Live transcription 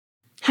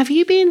Have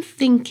you been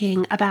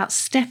thinking about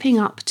stepping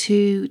up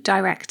to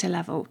director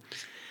level?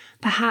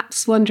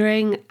 Perhaps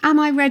wondering, am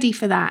I ready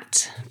for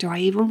that? Do I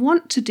even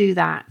want to do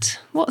that?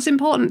 What's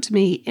important to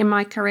me in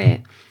my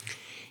career?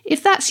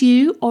 If that's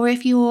you, or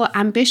if you're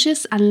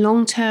ambitious and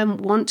long-term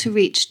want to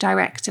reach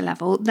director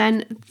level,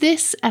 then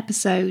this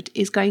episode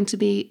is going to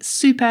be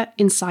super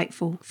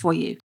insightful for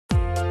you.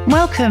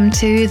 Welcome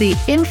to the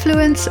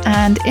Influence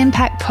and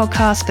Impact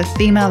podcast for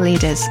female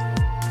leaders.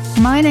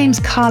 My name's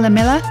Carla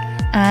Miller,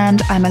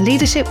 and I'm a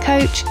leadership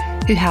coach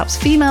who helps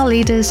female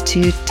leaders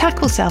to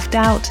tackle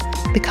self-doubt,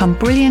 become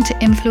brilliant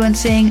at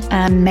influencing,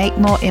 and make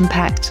more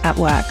impact at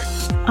work.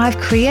 I've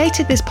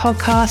created this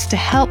podcast to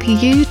help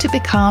you to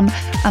become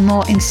a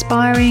more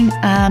inspiring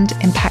and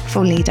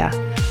impactful leader.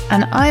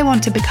 And I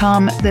want to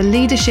become the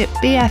leadership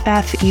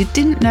BFF you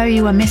didn't know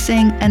you were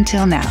missing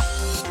until now.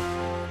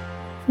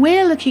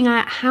 We're looking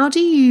at how do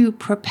you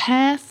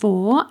prepare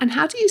for and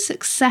how do you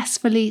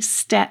successfully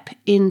step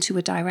into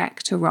a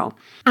director role.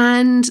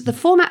 And the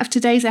format of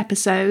today's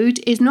episode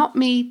is not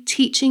me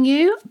teaching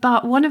you,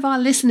 but one of our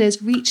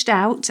listeners reached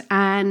out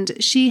and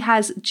she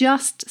has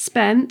just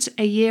spent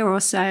a year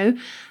or so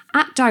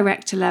at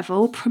director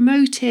level,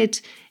 promoted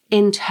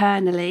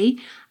internally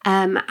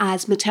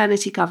as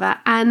maternity cover,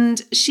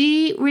 and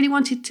she really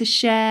wanted to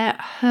share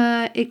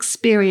her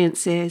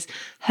experiences,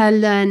 her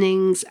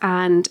learnings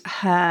and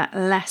her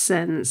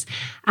lessons,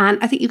 and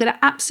I think you're going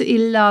to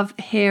absolutely love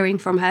hearing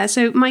from her.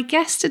 So my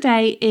guest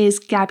today is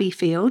Gabi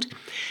Field.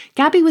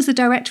 Gabi was the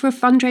Director of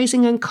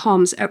Fundraising and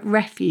Comms at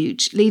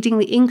Refuge, leading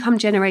the income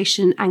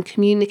generation and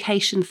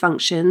communication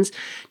functions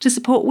to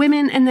support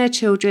women and their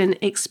children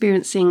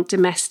experiencing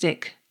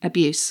domestic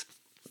abuse.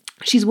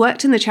 She's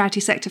worked in the charity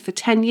sector for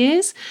 10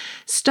 years,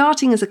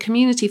 starting as a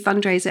community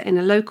fundraiser in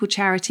a local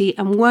charity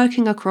and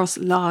working across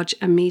large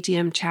and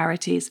medium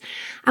charities.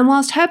 And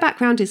whilst her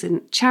background is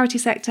in charity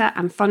sector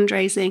and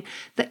fundraising,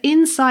 the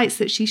insights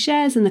that she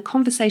shares in the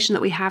conversation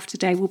that we have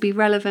today will be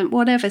relevant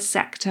whatever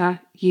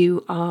sector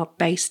you are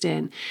based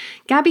in.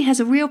 Gabi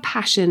has a real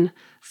passion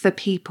for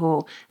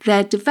people,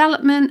 their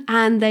development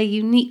and their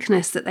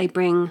uniqueness that they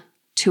bring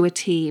to a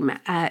team.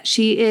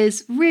 She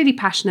is really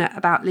passionate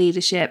about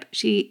leadership.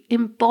 She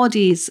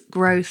embodies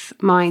growth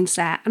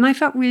mindset, and I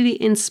felt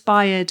really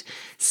inspired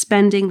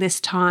spending this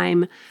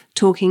time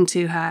talking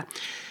to her.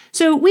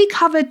 So we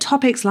covered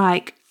topics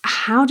like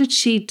how did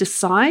she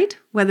decide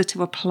whether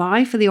to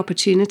apply for the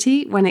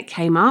opportunity when it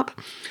came up?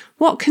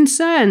 What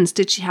concerns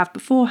did she have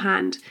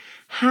beforehand?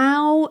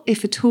 How,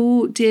 if at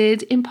all,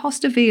 did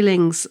imposter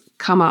feelings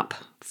come up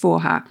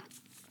for her?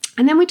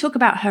 And then we talk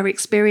about her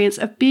experience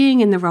of being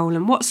in the role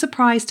and what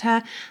surprised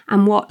her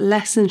and what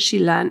lessons she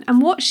learned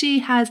and what she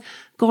has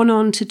gone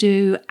on to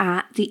do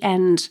at the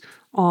end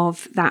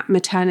of that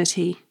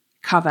maternity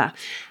cover.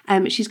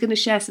 She's going to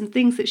share some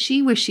things that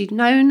she wished she'd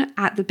known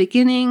at the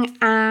beginning,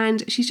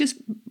 and she's just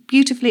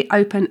beautifully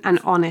open and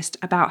honest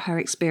about her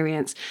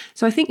experience.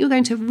 So I think you're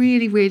going to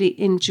really, really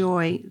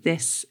enjoy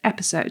this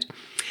episode.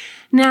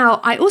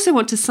 Now, I also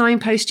want to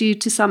signpost you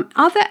to some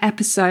other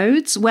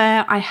episodes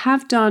where I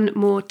have done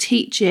more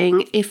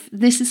teaching if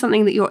this is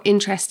something that you're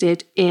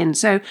interested in.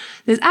 So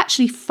there's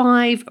actually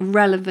 5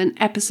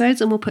 relevant episodes,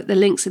 and we'll put the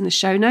links in the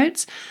show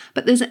notes.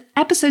 But there's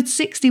episode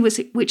 60,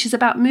 which is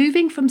about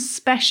moving from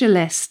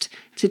specialist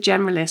to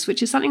generalist,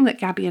 which is something that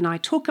Gabi and I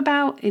talk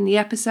about in the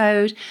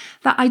episode.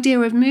 That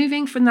idea of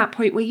moving from that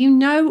point where you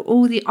know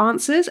all the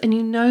answers and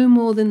you know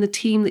more than the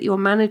team that you're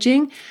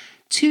managing,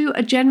 to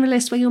a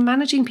generalist where you're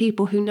managing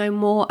people who know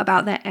more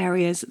about their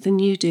areas than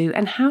you do,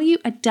 and how you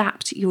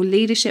adapt your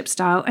leadership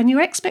style and your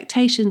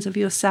expectations of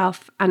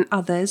yourself and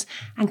others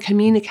and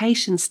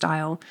communication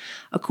style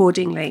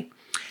accordingly.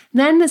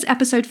 Then there's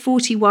episode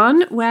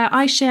 41, where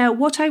I share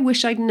what I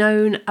wish I'd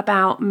known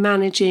about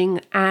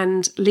managing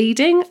and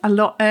leading a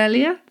lot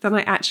earlier than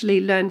I actually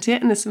learned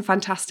it, and there's some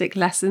fantastic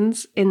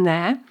lessons in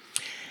there.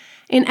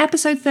 In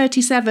episode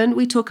 37,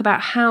 we talk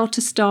about how to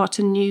start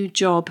a new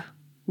job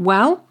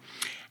well.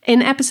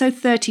 In episode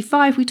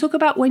 35, we talk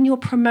about when you're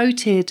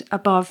promoted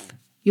above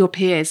your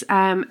peers.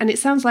 And it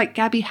sounds like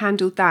Gabi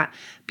handled that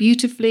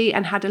beautifully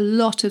and had a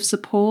lot of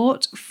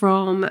support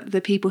from the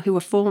people who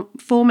were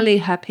formerly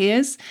her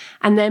peers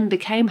and then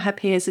became her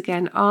peers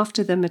again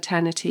after the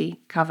maternity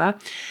cover.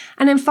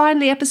 And then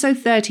finally, episode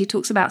 30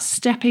 talks about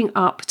stepping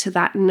up to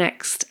that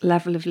next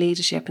level of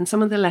leadership and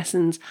some of the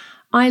lessons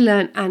I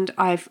learned and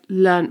I've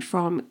learned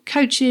from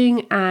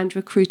coaching and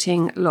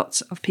recruiting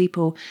lots of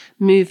people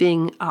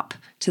moving up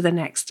to the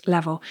next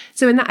level.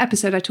 So in that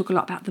episode, I talk a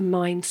lot about the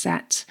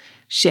mindset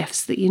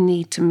shifts that you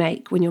need to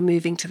make when you're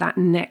moving to that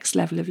next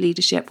level of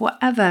leadership,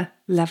 whatever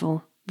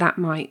level that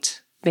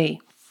might be.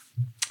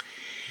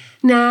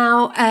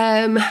 Now,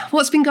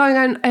 what's been going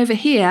on over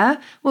here?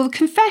 Well,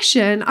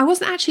 confession, I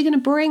wasn't actually going to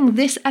bring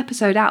this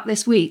episode out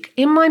this week.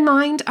 In my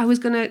mind, I was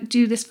going to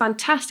do this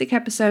fantastic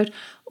episode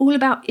all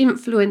about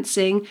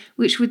influencing,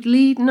 which would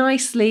lead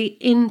nicely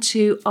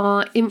into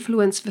our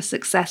Influence for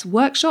Success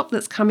workshop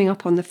that's coming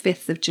up on the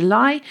 5th of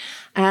July.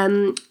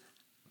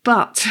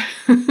 But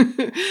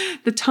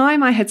the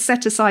time I had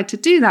set aside to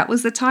do that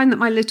was the time that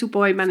my little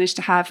boy managed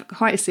to have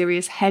quite a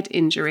serious head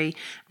injury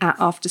at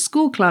after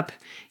school club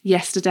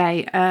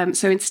yesterday.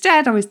 So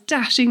instead, I was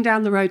dashing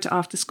down the road to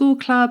after school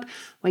club,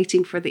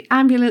 waiting for the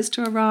ambulance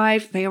to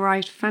arrive. They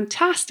arrived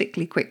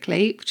fantastically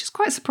quickly, which is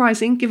quite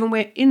surprising given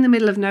we're in the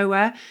middle of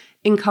nowhere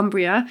in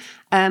Cumbria,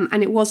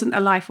 and it wasn't a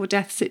life or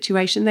death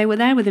situation. They were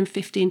there within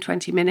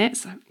 15-20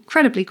 minutes. I'm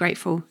incredibly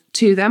grateful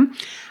to them.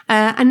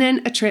 And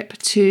then a trip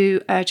to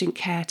urgent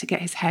care to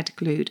get his head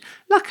glued.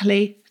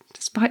 Luckily,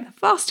 despite the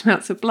vast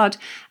amounts of blood,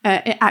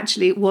 it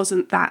actually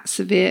wasn't that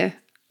severe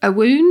a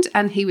wound,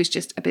 and he was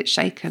just a bit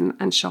shaken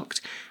and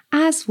shocked,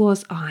 as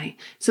was I.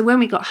 So when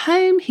we got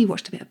home, he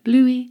watched a bit of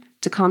Bluey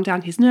to calm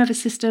down his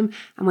nervous system,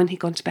 and when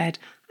he'd gone to bed,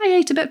 I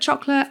ate a bit of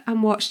chocolate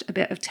and watched a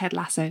bit of Ted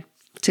Lasso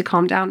to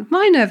calm down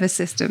my nervous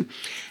system.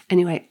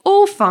 Anyway,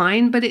 all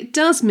fine, but it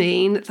does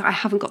mean that I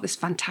haven't got this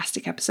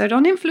fantastic episode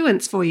on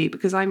influence for you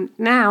because I'm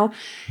now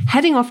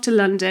heading off to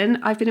London.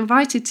 I've been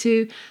invited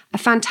to a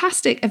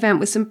fantastic event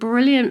with some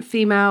brilliant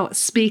female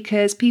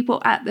speakers,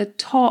 people at the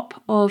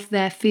top of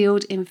their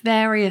field in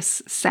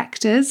various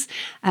sectors,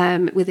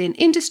 within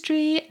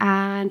industry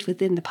and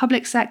within the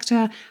public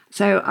sector.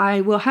 So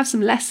I will have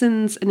some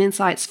lessons and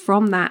insights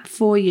from that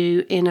for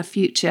you in a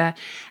future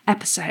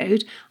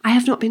episode. I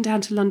have not been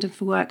down to London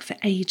for work for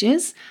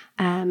ages.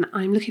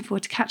 I'm looking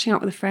forward to catching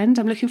up with a friend.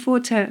 I'm looking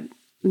forward to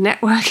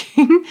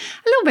networking.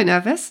 A little bit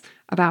nervous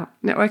about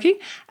networking,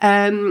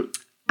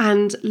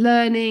 and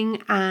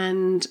learning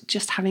and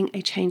just having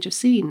a change of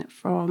scene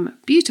from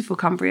beautiful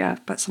Cumbria.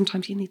 But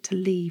sometimes you need to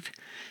leave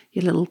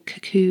your little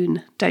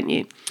cocoon, don't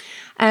you?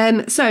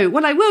 So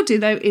what I will do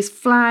though is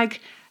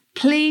flag,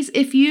 please,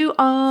 if you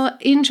are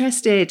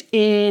interested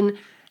in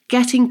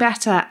getting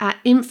better at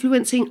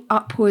influencing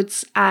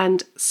upwards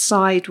and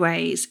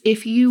sideways,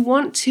 if you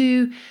want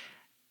to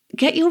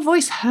get your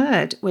voice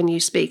heard when you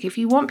speak, if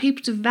you want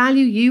people to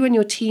value you and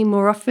your team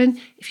more often,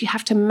 if you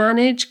have to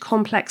manage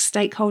complex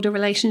stakeholder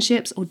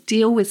relationships or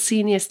deal with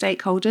senior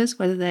stakeholders,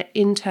 whether they're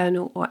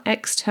internal or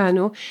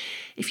external,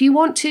 if you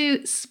want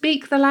to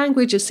speak the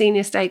language of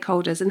senior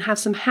stakeholders and have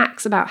some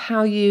hacks about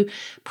how you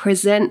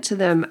present to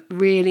them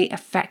really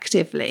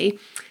effectively,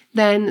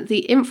 then the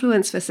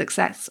Influence for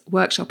Success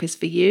workshop is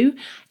for you.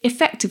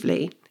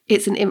 Effectively,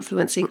 it's an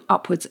influencing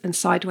upwards and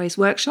sideways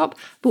workshop,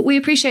 but we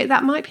appreciate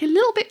that might be a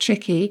little bit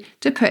tricky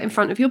to put in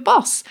front of your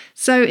boss.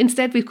 So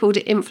instead, we've called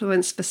it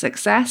Influence for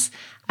Success.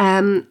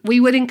 We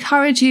would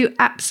encourage you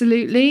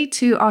absolutely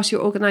to ask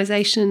your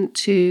organisation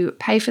to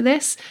pay for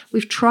this.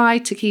 We've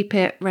tried to keep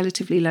it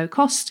relatively low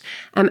cost.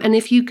 And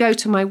if you go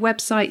to my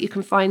website, you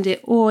can find it,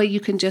 or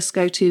you can just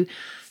go to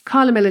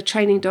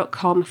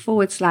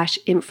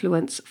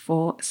carlamillertraining.com/influence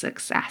for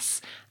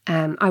success.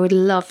 I would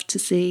love to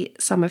see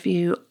some of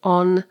you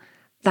on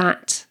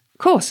that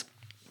course.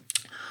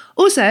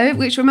 Also,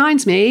 which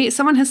reminds me,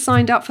 someone has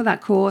signed up for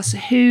that course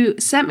who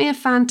sent me a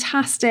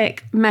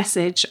fantastic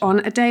message on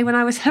a day when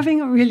I was having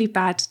a really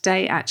bad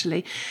day,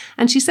 actually.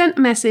 And she sent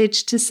a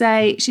message to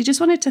say she just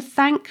wanted to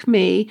thank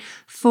me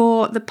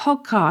for the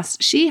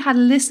podcast. She had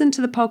listened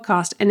to the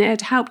podcast and it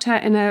had helped her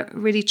in a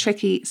really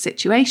tricky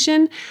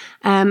situation.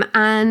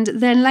 And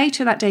then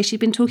later that day, she'd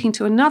been talking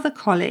to another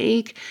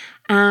colleague,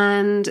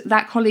 and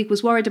that colleague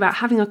was worried about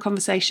having a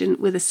conversation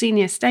with a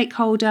senior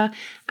stakeholder.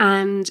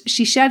 And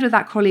she shared with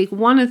that colleague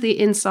one of the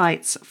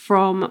insights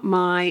from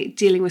my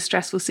Dealing with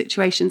Stressful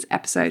Situations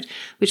episode,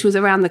 which was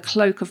around the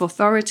cloak of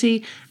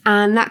authority.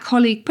 And that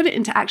colleague put it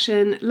into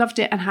action, loved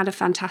it, and had a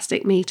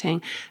fantastic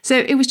meeting. So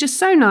it was just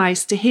so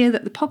nice to hear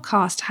that the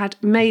podcast had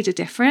made a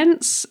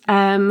difference,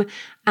 and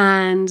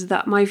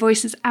that my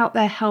voice is out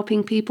there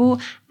helping people,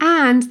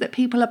 and that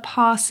people are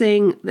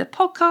passing the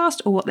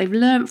podcast or what they've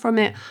learned from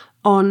it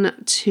on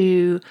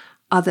to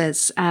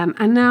others.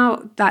 And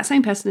now that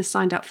same person has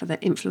signed up for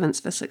the Influence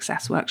for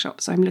Success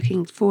workshop. So I'm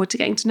looking forward to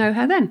getting to know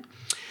her then.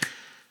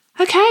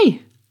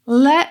 Okay,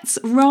 let's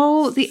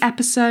roll the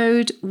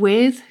episode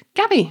with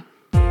Gabi.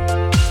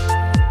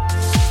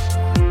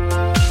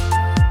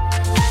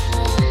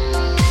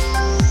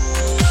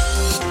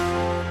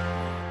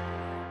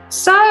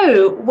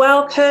 So,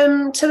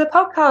 welcome to the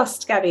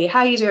podcast, Gabi. How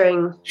are you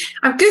doing?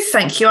 I'm good,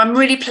 thank you. I'm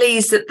really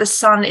pleased that the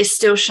sun is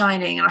still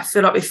shining and I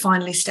feel like we've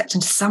finally stepped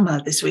into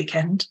summer this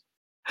weekend.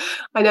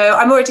 I know.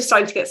 I'm already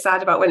starting to get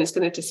sad about when it's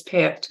going to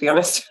disappear, to be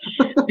honest.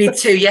 Me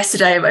too.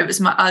 Yesterday, I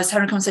was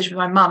having a conversation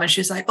with my mum and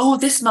she was like, oh,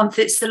 this month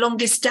it's the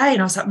longest day.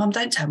 And I was like, Mum,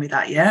 don't tell me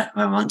that yet.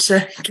 I want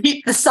to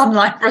keep the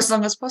sunlight for as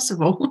long as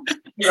possible.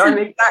 I'm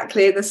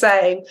exactly the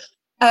same.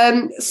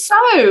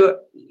 So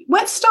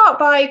let's start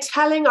by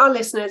telling our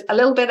listeners a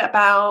little bit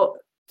about,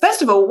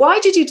 first of all, why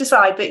did you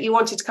decide that you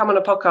wanted to come on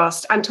a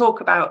podcast and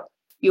talk about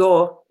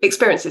your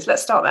experiences?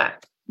 Let's start there.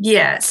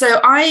 Yeah, so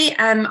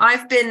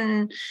I've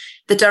been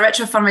the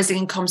director of fundraising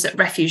and comms at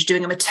Refuge,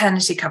 doing a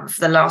maternity cover for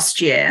the last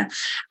year,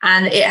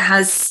 and it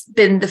has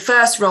been the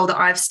first role that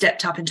I've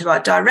stepped up into our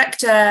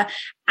director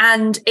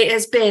And it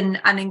has been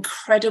an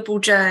incredible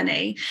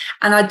journey.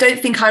 And I don't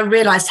think I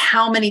realized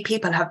how many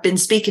people have been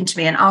speaking to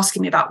me and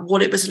asking me about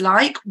what it was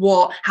like,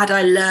 what had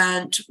I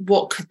learned,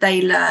 what could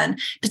they learn,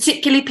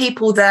 particularly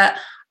people that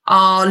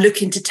are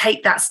looking to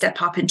take that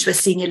step up into a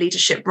senior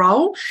leadership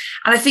role.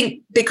 And I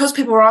think because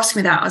people were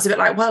asking me that, I was a bit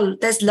like, well,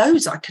 there's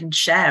loads I can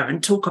share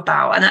and talk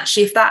about. And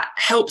actually, if that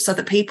helps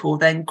other people,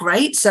 then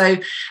great. So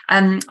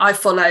I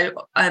follow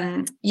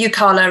you,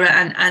 Carla,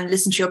 and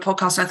listen to your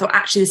podcast. And I thought,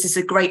 actually, this is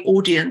a great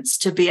audience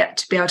to be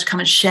able to come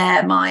and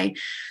share my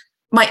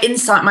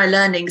insight, my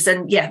learnings.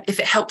 And yeah, if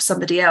it helps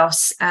somebody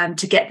else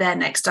to get their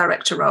next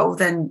director role,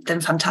 then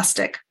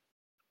fantastic.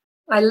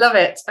 I love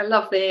it. I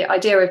love the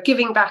idea of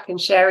giving back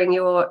and sharing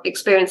your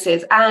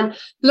experiences. And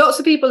lots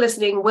of people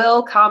listening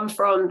will come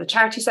from the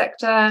charity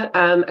sector,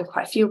 and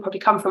quite a few will probably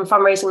come from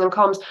fundraising and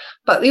comms,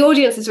 but the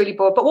audience is really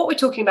broad. But what we're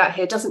talking about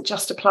here doesn't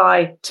just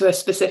apply to a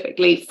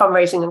specifically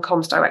fundraising and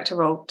comms director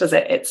role, does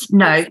it?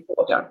 No,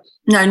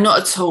 not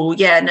at all.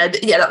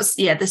 That was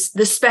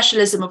the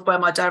specialism of where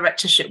my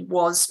directorship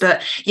was.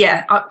 But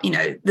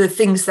the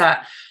things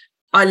that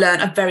I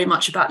learned are very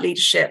much about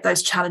leadership,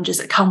 those challenges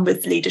that come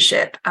with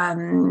leadership.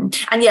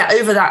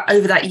 Over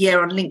that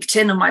year on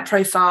LinkedIn, on my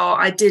profile,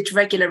 I did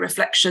regular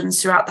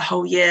reflections throughout the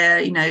whole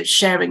year,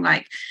 sharing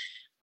like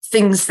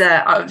things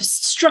that I was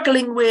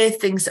struggling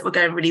with, things that were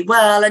going really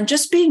well, and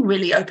just being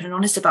really open and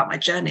honest about my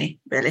journey,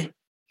 really.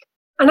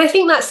 And I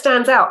think that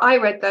stands out. I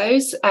read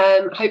those.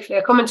 Hopefully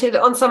I commented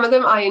on some of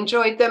them. I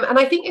enjoyed them. And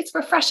I think it's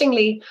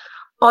refreshingly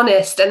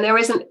honest, and there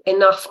isn't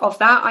enough of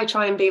that. I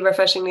try and be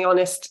refreshingly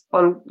honest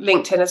on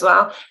LinkedIn as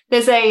well.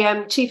 There's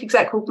a chief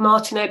exec called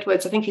Martin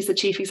Edwards. I think he's the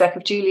chief exec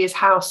of Julia's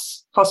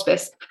House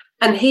Hospice,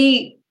 and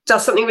he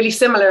does something really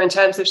similar in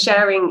terms of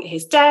sharing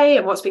his day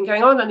and what's been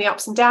going on and the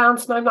ups and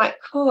downs. And I'm like,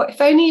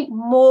 if only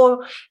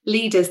more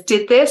leaders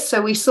did this.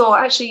 So we saw,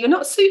 actually, you're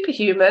not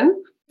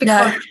superhuman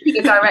because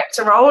you're a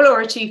director role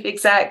or a chief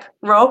exec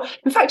role.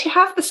 In fact, you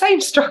have the same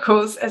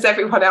struggles as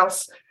everyone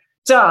else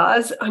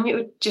does, and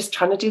you're just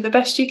trying to do the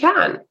best you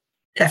can.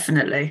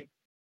 Definitely.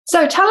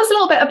 So tell us a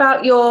little bit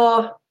about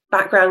your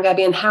background,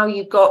 Gabi, and how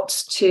you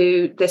got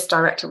to this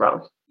director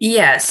role.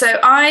 Yeah, so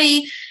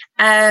I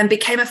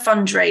became a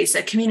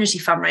community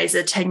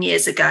fundraiser 10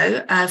 years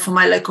ago for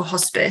my local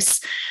hospice.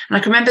 And I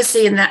can remember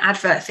seeing that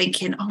advert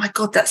thinking, oh my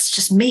God, that's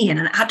just me in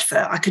an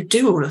advert. I could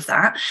do all of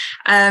that.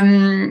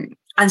 And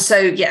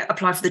so,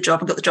 applied for the job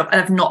and got the job, and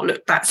I've not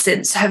looked back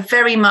since. Have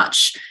very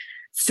much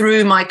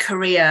through my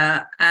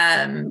career,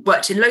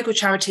 worked in local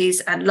charities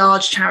and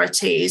large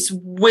charities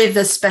with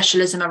a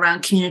specialism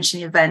around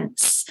community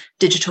events,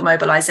 digital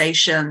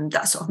mobilization,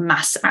 that sort of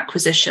mass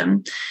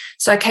acquisition.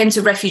 So I came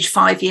to Refuge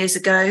 5 years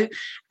ago.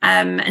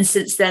 And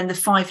since then, the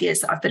 5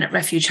 years that I've been at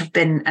Refuge have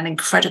been an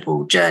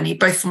incredible journey,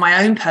 both for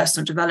my own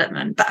personal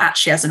development, but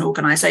actually as an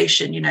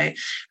organisation.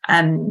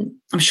 I'm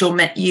sure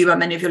you and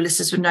many of your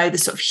listeners would know the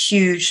sort of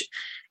huge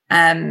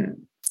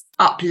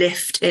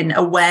uplift in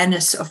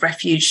awareness of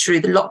Refuge through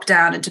the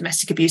lockdown and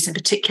domestic abuse in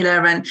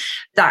particular. And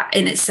that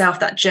in itself,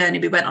 that journey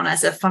we went on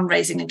as a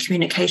fundraising and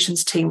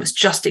communications team was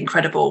just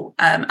incredible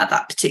at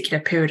that particular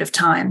period of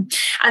time.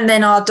 And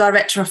then our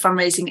director of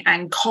fundraising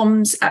and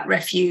comms at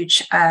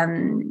Refuge,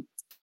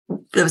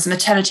 there was a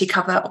maternity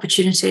cover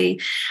opportunity.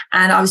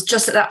 And I was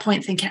just at that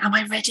point thinking, am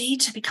I ready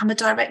to become a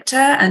director?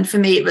 And for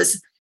me, it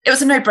was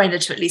a no-brainer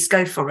to at least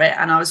go for it.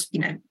 And I was,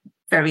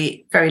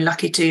 very, very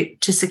lucky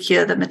to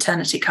secure the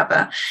maternity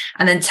cover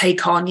and then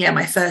take on,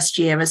 my first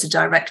year as a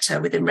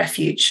director within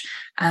Refuge.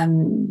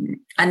 And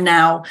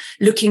now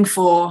looking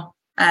for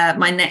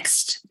my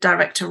next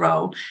director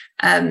role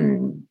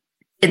in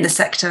the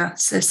sector.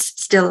 So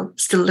still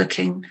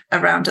looking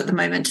around at the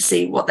moment to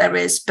see what there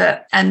is.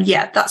 But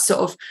that's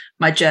sort of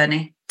my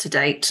journey to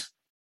date.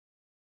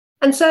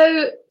 And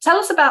so tell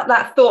us about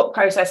that thought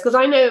process, because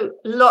I know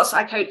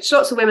I coach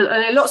lots of women, and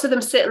I know lots of them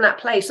sit in that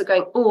place of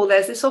going,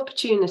 there's this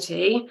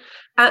opportunity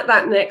at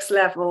that next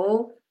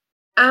level.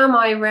 Am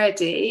I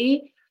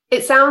ready?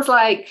 It sounds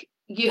like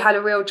you had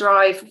a real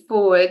drive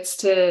forwards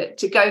to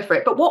go for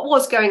it. But what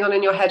was going on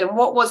in your head, and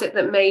what was it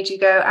that made you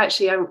go,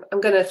 actually, I'm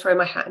going to throw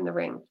my hat in the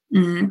ring?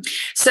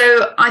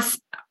 So I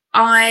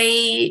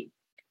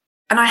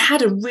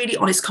had a really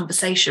honest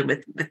conversation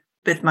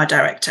with my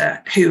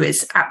director, who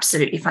is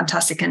absolutely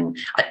fantastic. And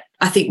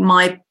I think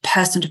my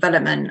personal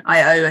development,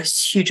 I owe a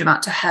huge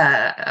amount to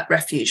her at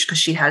Refuge, because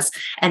she has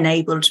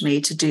enabled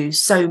me to do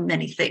so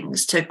many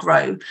things to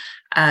grow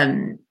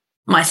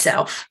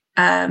myself.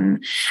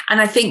 And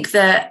I think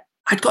that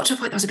I'd got to a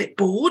point that I was a bit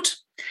bored.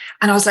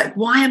 And I was like,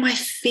 why am I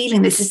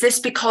feeling this? Is this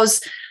because,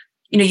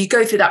 you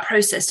go through that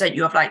process, don't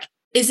you, of like,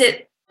 is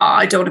it,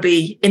 I don't want to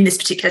be in this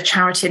particular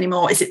charity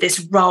anymore? Is it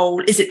this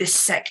role? Is it this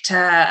sector?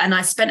 And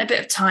I spent a bit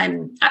of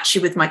time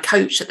actually with my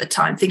coach at the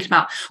time thinking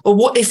about, well,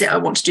 what is it I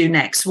want to do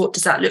next? What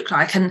does that look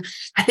like? And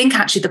I think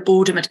actually the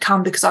boredom had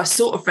come because I was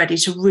sort of ready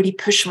to really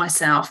push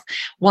myself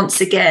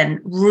once again,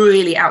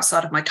 really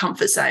outside of my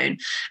comfort zone.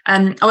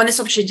 And when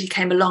this opportunity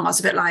came along, I was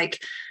a bit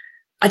like,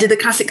 I did the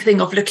classic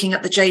thing of looking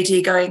at the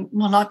JD going,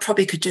 well, I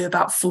probably could do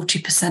about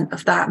 40%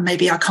 of that.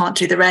 Maybe I can't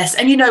do the rest.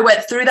 And,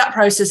 went through that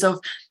process of,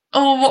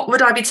 oh, what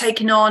would I be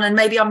taking on? And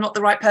maybe I'm not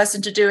the right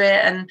person to do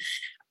it.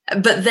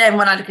 But then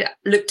when I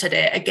looked at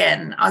it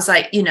again, I was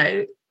like,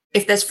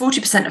 if there's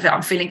 40% of it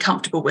I'm feeling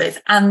comfortable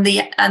with, and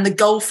the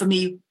goal for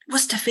me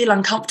was to feel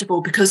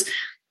uncomfortable, because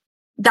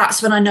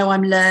that's when I know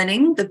I'm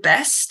learning the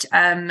best,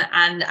 and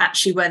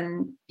actually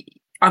when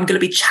I'm going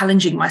to be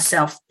challenging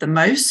myself the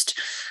most.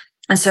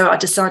 And so I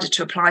decided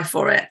to apply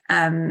for it,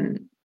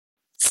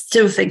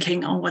 still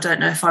thinking, I don't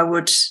know if I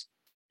would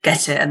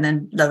get it. And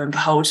then lo and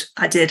behold,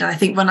 I did. I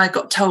think when I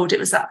got told, it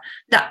was that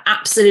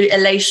absolute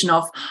elation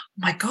of, oh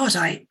my God,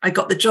 I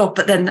got the job.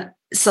 But then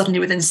suddenly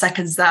within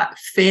seconds, that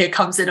fear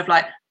comes in of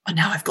like, oh,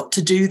 now I've got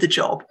to do the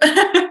job.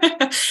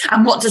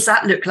 And what does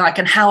that look like?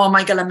 And how am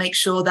I going to make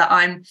sure that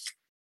I'm,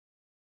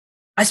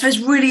 I suppose,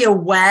 really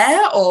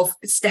aware of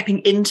stepping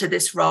into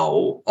this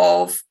role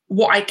of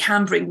what I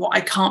can bring, what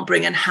I can't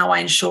bring, and how I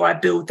ensure I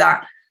build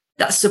that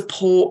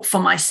support for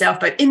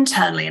myself, both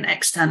internally and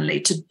externally,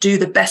 to do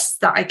the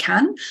best that I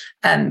can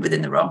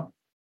within the role.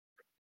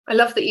 I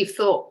love that you've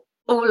thought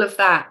all of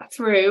that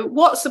through.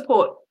 What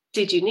support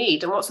did you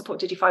need, and what support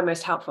did you find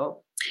most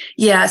helpful?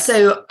 Yeah,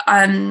 so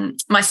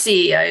my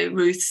CEO,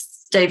 Ruth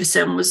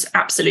Davison, was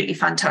absolutely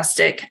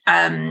fantastic.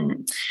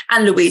 And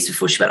Louise,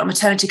 before she went on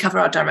maternity cover,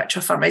 our director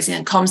of fundraising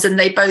and comms, and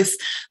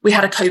we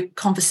had a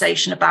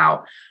conversation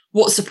about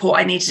what support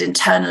I needed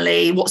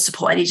internally, what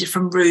support I needed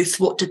from Ruth,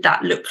 what did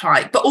that look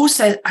like? But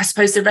also, I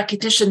suppose, the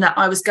recognition that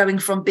I was going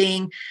from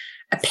being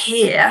a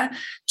peer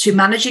to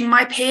managing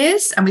my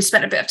peers. And we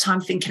spent a bit of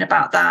time thinking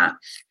about that.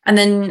 And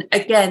then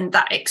again,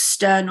 that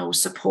external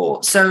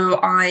support. So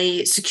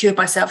I secured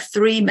myself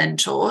 3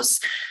 mentors.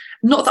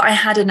 Not that I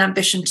had an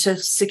ambition to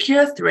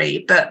secure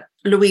 3, but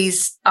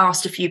Louise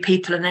asked a few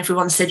people and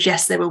everyone said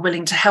yes, they were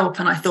willing to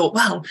help. And I thought,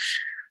 well,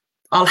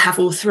 I'll have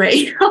all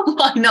 3.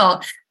 Why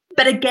not?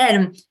 But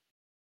again,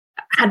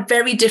 had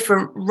very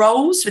different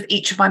roles with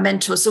each of my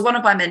mentors. So one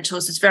of my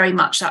mentors is very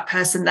much that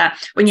person that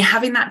when you're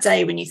having that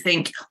day when you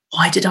think,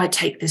 why did I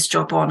take this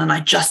job on? And I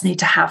just need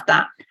to have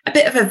that, a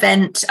bit of a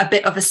vent, a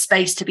bit of a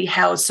space to be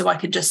held so I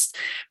can just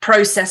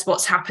process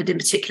what's happened in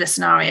particular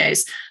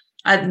scenarios.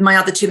 My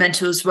other 2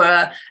 mentors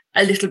were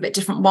a little bit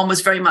different. One was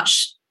very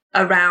much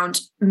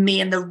around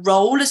me and the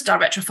role as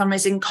director of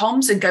fundraising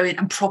comms and going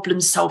and problem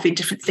solving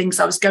different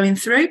things I was going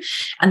through.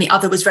 And the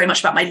other was very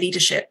much about my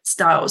leadership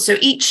style. So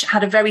each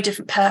had a very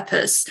different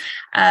purpose.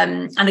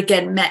 And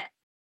again,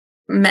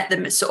 met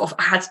them sort of,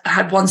 I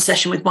had one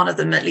session with one of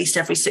them at least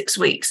every 6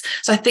 weeks.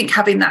 So I think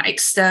having that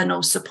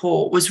external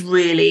support was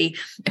really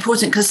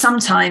important, because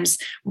sometimes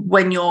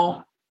when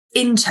you're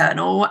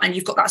internal and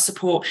you've got that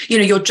support,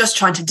 you're just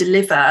trying to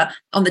deliver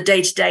on the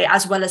day-to-day,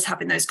 as well as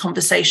having those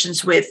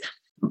conversations with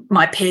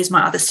my peers,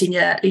 my other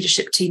senior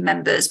leadership team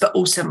members, but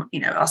also,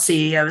 our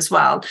CEO as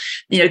well.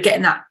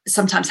 Getting that,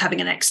 sometimes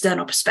having an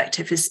external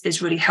perspective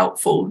is really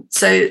helpful.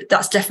 So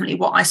that's definitely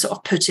what I sort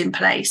of put in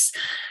place.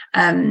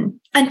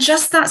 And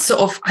just that sort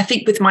of, I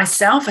think with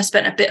myself, I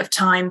spent a bit of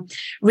time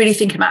really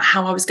thinking about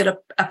how I was going to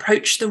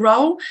approach the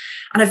role.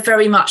 And I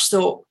very much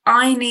thought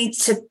I need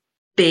to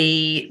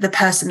be the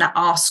person that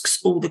asks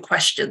all the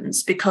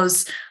questions,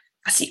 because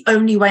that's the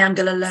only way I'm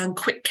going to learn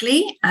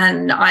quickly.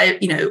 And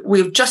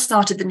we've just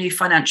started the new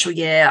financial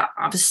year.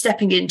 I was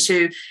stepping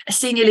into a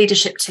senior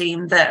leadership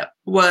team that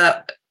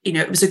were,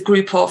 it was a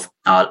group of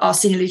our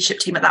senior leadership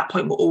team at that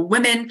point were all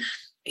women,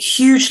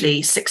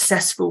 hugely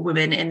successful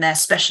women in their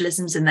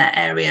specialisms in their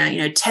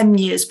area, 10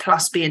 years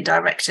plus being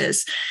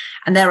directors.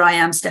 And there I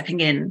am stepping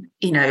in,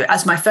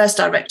 as my first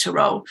director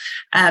role.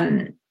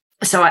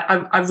 So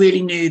I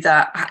really knew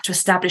that I had to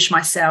establish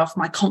myself,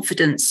 my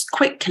confidence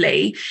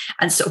quickly,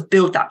 and sort of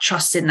build that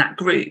trust in that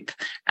group.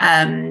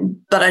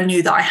 But I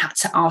knew that I had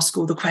to ask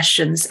all the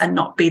questions and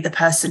not be the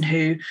person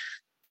who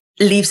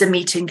leaves a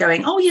meeting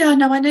going, oh yeah,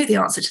 no, I know the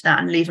answer to that,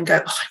 and leave and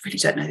go, oh, I really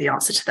don't know the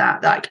answer to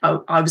that. Like,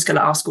 oh, I was going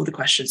to ask all the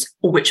questions,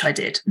 or which I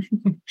did.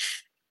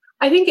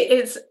 I think it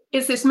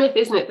is this myth,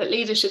 isn't it, that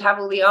leaders should have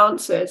all the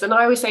answers. And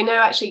I always say, no,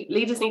 actually,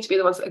 leaders need to be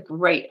the ones that are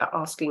great at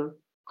asking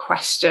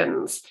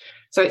questions.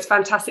 So it's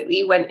fantastic that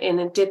you went in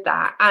and did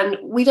that. And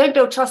we don't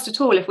build trust at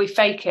all if we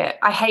fake it.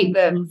 I hate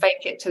the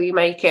fake it till you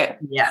make it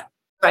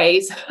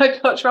phrase.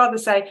 I'd much rather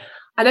say,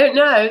 I don't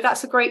know,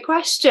 that's a great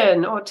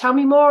question, or tell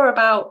me more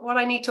about what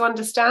I need to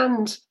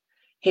understand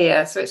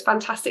here. So it's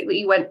fantastic that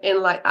you went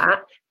in like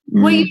that.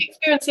 Were you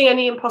experiencing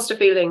any imposter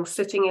feelings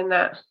sitting in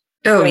that?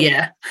 Oh,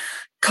 yeah,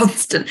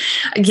 constant.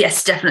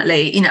 Yes,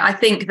 definitely. I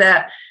think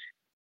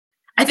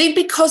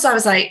because I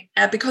was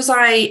because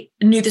I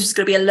knew this was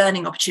going to be a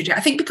learning opportunity,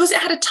 I think because it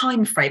had a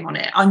time frame on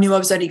it, I knew I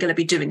was only going to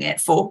be doing it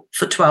for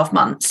 12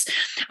 months.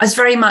 I was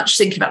very much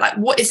thinking about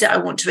what is it I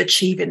want to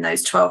achieve in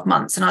those 12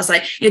 months? And I was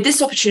like,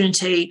 this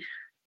opportunity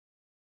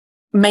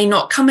may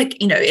not come,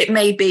 it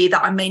may be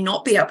that I may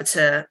not be able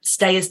to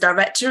stay as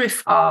director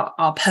if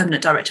our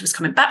permanent director was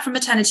coming back from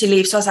maternity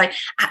leave. So I was like,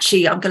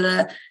 actually, I'm going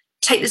to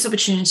take this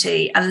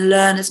opportunity and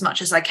learn as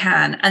much as I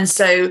can. And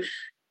so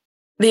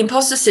the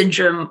imposter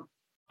syndrome,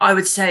 I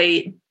would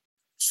say,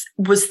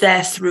 was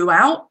there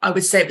throughout. I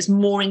would say it was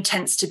more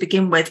intense to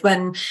begin with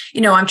when,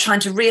 I'm trying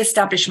to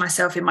reestablish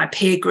myself in my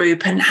peer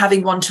group and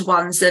having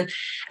one-to-ones. And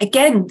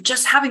again,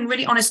 just having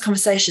really honest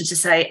conversations to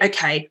say,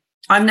 okay,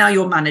 I'm now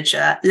your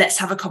manager. Let's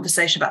have a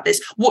conversation about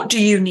this. What do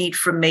you need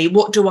from me?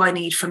 What do I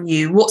need from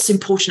you? What's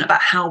important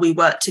about how we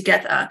work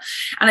together?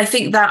 And I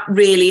think that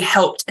really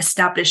helped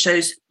reestablish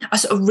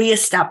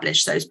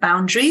those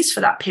boundaries for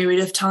that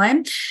period of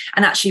time.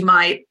 And actually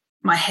my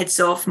heads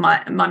of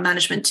my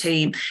management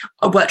team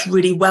I worked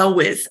really well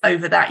with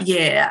over that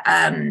year.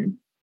 And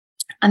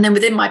then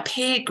within my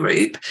peer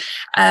group,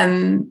 I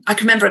can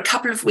remember a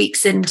couple of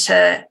weeks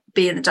into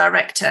being the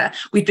director,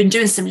 we'd been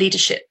doing some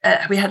leadership.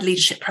 We had a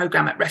leadership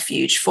program at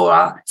Refuge for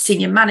our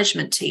senior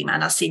management team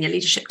and our senior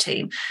leadership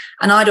team.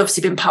 And I'd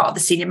obviously been part of the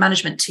senior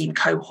management team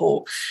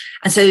cohort.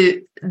 And so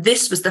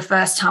this was the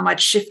first time I'd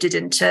shifted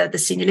into the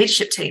senior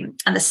leadership team.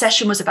 And the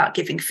session was about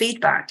giving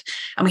feedback.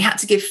 And we had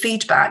to give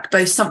feedback,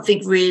 both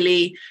something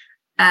really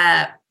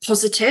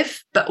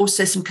positive, but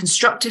also some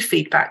constructive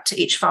feedback to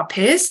each of our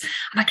peers.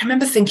 And I can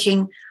remember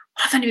thinking,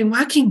 I've only been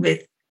working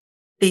with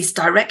these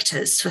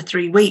directors for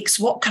 3 weeks.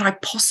 What can I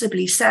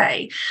possibly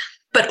say?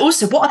 But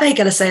also, what are they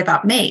going to say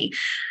about me?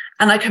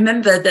 And I can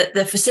remember that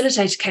the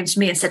facilitator came to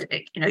me and said,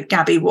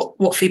 Gabi,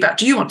 what feedback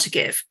do you want to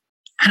give?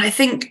 And I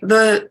think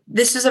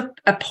this is a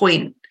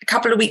point a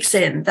couple of weeks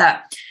in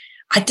that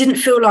I didn't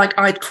feel like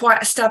I'd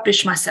quite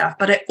established myself,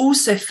 but I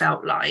also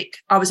felt like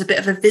I was a bit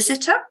of a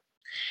visitor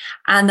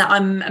and that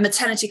I'm a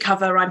maternity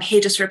cover. I'm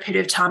here just for a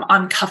period of time.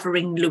 I'm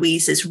covering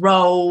Louise's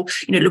role.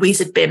 Louise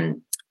had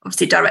been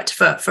obviously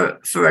director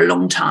for a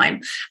long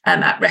time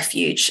at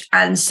Refuge.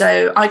 And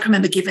so I can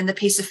remember giving the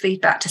piece of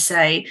feedback to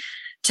say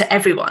to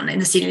everyone in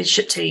the senior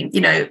leadership team,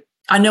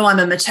 I know I'm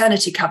a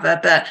maternity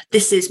cover, but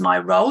this is my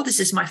role. This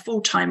is my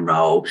full-time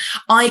role.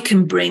 I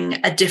can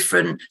bring a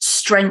different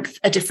strength,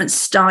 a different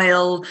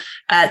style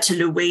to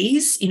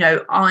Louise.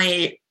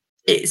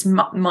 It's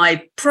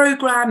my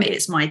program,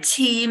 it's my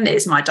team,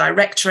 it's my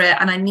directorate,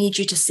 and I need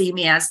you to see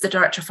me as the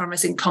director of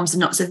fundraising comms and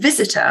not as a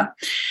visitor.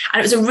 And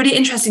it was a really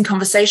interesting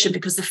conversation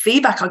because the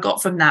feedback I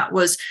got from that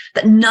was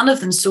that none of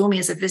them saw me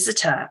as a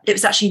visitor. It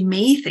was actually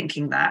me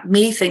thinking,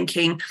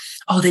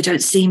 oh, they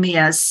don't see me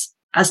as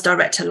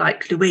director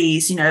like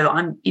Louise.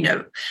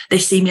 They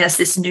see me as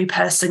this new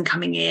person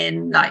coming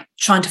in, like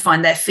trying to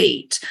find their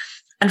feet.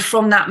 And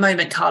from that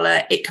moment,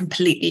 Carla, it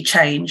completely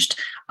changed.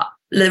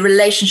 The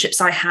relationships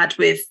I had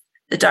with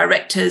the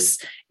directors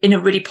in a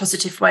really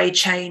positive way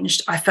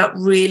changed. I felt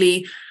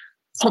really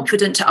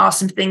confident to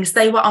ask them things.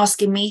 They were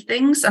asking me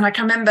things. And I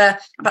can remember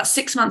about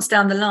 6 months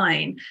down the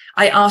line,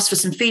 I asked for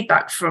some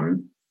feedback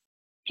from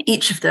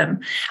each of them.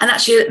 And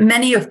actually,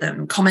 many of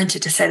them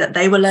commented to say that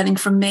they were learning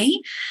from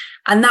me.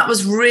 And that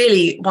was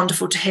really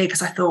wonderful to hear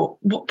because I thought,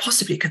 what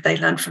possibly could they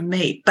learn from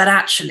me? But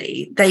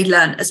actually, they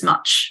learned as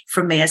much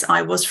from me as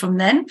I was from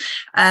them.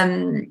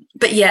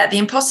 But yeah, the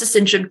imposter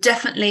syndrome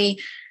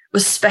definitely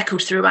was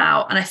speckled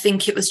throughout. And I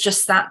think it was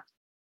just that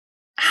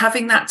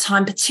having that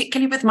time,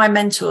 particularly with my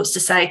mentors, to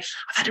say,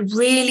 I've had a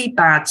really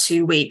bad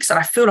 2 weeks and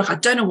I feel like I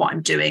don't know what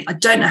I'm doing. I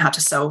don't know how to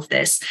solve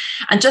this.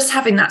 And just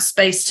having that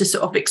space to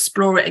sort of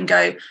explore it and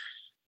go,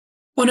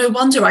 well, no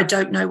wonder I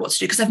don't know what to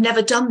do because I've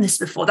never done this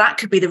before. That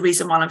could be the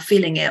reason why I'm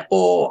feeling it.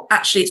 Or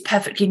actually, it's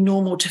perfectly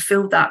normal to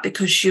feel that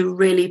because you're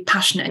really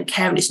passionate and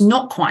care and it's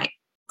not quite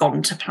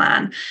gone to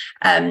plan.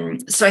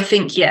 So I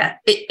think,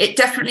 it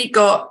definitely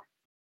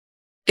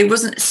it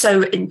wasn't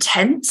so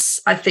intense,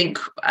 I think,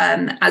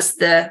 as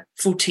the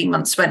 14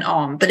 months went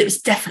on, but it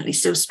was definitely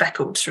still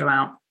speckled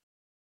throughout.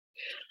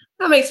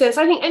 That makes sense.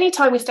 I think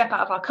anytime we step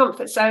out of our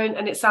comfort zone,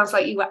 and it sounds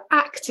like you were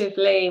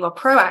actively or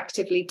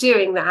proactively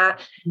doing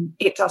that,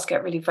 it does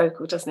get really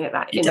vocal, doesn't it?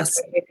 That inner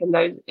critic and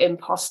those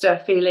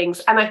imposter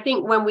feelings. And I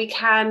think when we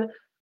can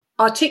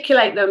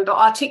articulate them, but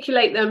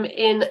articulate them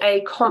in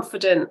a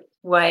confident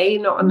way,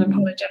 not an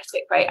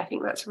apologetic way, I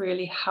think that's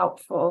really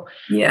helpful.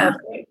 I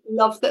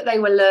love that they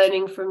were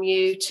learning from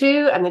you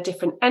too, and the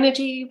different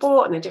energy you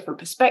brought and the different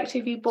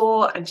perspective you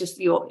brought and just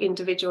your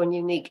individual and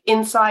unique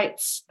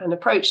insights and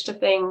approach to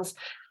things.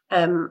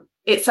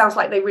 It sounds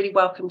like they really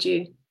welcomed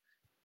you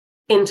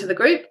into the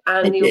group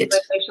and the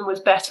organisation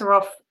was better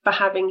off for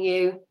having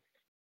you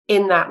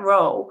in that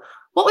role.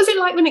 What was it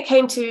like when it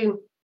came to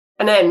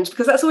an end?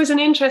 Because that's always an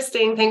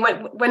interesting thing.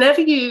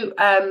 Whenever you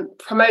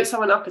promote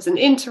someone up as an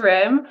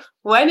interim,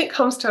 when it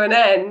comes to an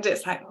end,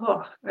 it's like,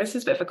 oh, this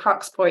is a bit of a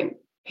crux point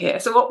here.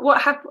 So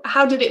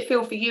how did it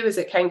feel for you as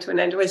it came to an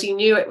end, or as you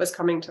knew it was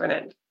coming to an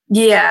end?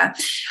 Yeah,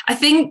 I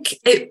think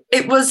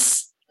it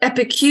was a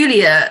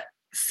peculiar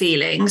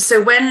feeling.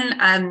 So when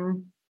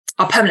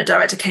our permanent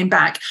director came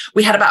back,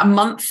 we had about a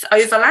month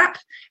overlap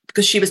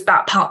because she was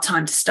about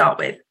part-time to start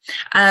with.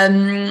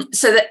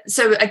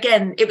 So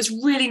again, it was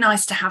really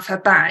nice to have her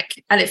back.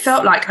 And it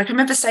felt like, I can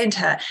remember saying to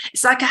her,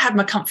 it's like I had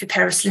my comfy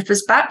pair of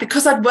slippers back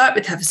because I'd worked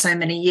with her for so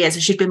many years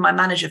and she'd been my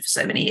manager for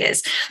so many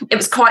years. It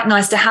was quite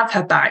nice to have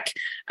her back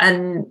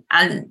and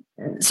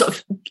sort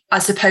of, I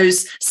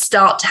suppose,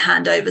 start to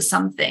hand over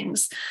some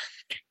things.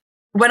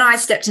 when I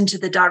stepped into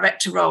the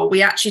director role,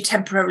 we actually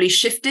temporarily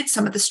shifted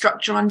some of the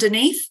structure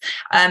underneath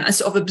and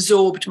sort of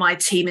absorbed my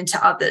team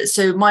into others.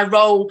 So my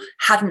role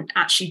hadn't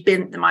actually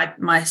been,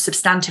 my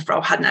substantive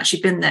role hadn't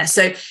actually been there.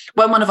 So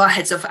when one of our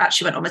heads of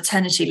actually went on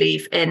maternity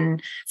leave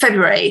in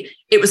February,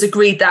 it was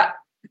agreed that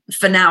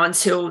for now,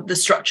 until the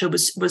structure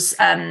was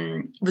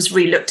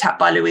re-looked at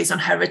by Louise on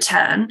her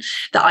return,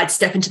 that I'd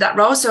step into that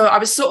role. So I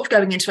was sort of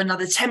going into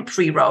another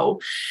temporary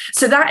role.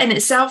 So that in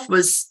itself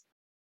was,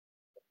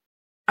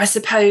 I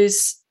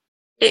suppose,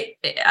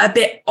 a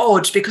bit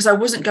odd, because I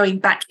wasn't going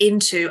back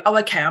into,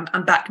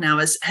 I'm back now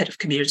as head of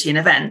community and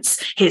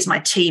events. Here's my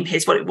team.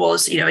 Here's what it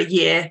was, a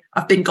year.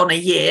 I've been gone a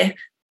year,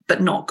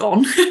 but not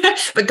gone,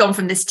 but gone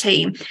from this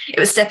team. It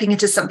was stepping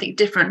into something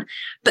different.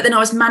 But then I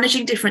was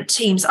managing different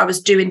teams. I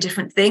was doing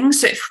different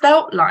things. So it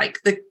felt like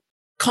the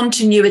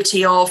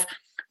continuity of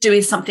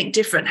doing something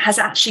different has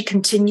actually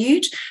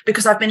continued,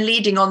 because I've been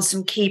leading on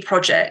some key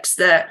projects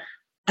that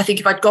I think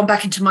if I'd gone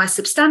back into my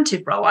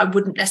substantive role, I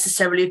wouldn't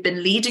necessarily have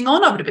been leading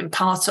on, I would have been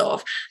part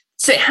of.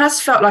 So it has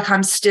felt like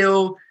I'm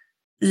still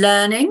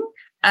learning.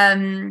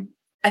 I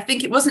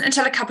think it wasn't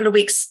until a couple of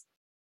weeks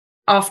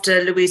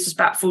after Louise was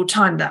back full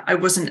time that I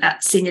wasn't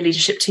at senior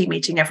leadership team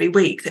meeting every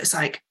week. That was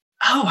like,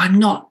 oh, I'm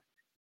not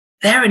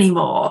there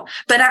anymore.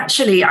 But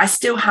actually, I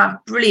still have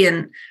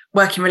brilliant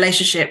working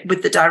relationship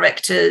with the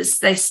directors.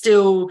 They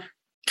still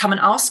come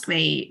and ask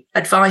me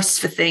advice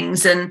for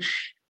things. And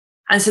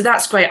so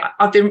that's great.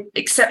 I've been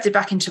accepted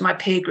back into my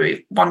peer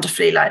group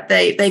wonderfully. Like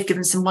they've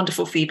given some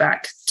wonderful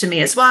feedback to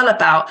me as well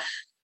about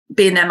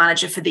being their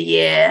manager for the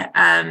year.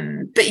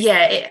 But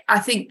yeah, I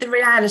think the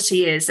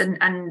reality is, and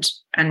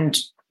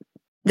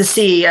the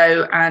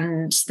CEO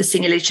and the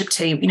senior leadership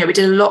team, we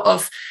did a lot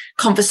of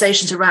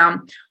conversations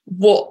around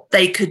what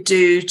they could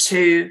do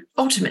to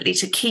ultimately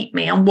to keep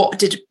me, and what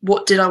did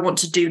I want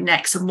to do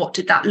next, and what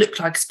did that look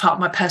like as part of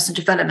my personal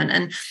development.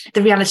 And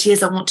the reality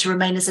is I want to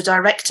remain as a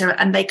director,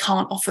 and they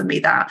can't offer me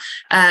that.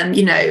 And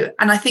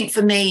I think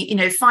for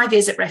me, 5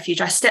 years at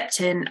Refuge, I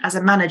stepped in as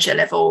a manager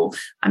level.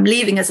 I'm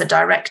leaving as a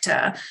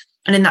director.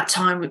 And in that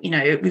time,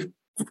 we've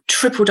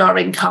tripled our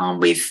income.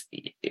 We've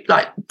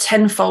like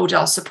tenfold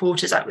our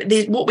supporters.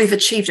 What we've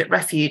achieved at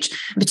Refuge,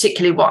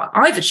 particularly what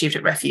I've achieved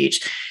at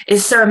Refuge,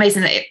 is so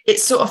amazing that it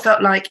sort of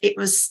felt like it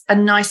was a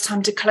nice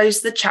time to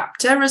close the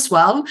chapter as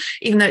well,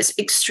 even though it's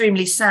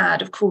extremely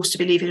sad, of course, to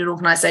be leaving an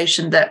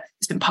organisation that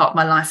has been part of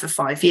my life for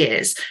 5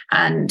 years.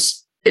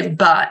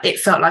 But it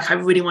felt like I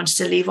really wanted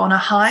to leave on a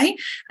high.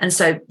 And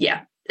so,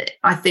 yeah,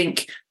 I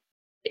think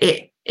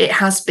it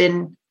has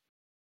been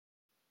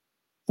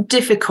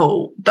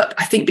difficult, but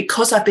I think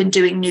because I've been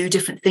doing new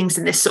different things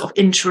in this sort of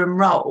interim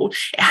role,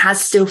 it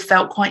has still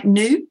felt quite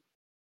new.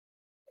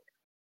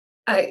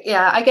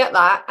 Yeah, I get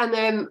that. And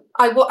then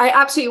I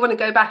absolutely want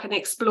to go back and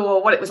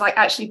explore what it was like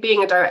actually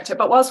being a director.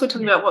 But whilst we're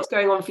talking about what's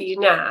going on for you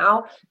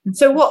now,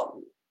 so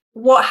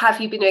what have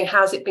you been doing?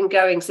 How's it been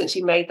going since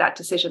you made that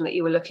decision that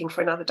you were looking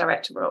for another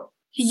director role?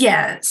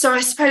 Yeah, so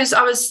I suppose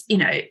I was,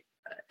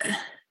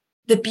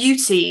 the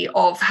beauty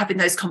of having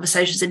those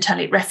conversations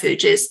internally at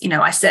Refuge is,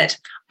 I said,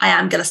 I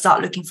am going to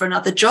start looking for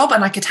another job,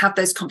 and I could have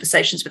those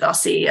conversations with our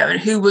CEO, and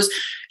who was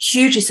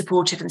hugely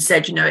supportive and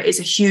said, it is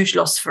a huge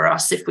loss for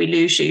us if we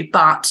lose you,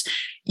 but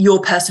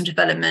your personal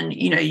development,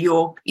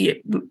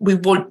 we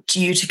want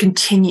you to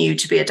continue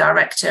to be a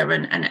director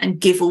and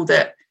give all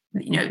that,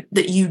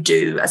 that you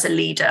do as a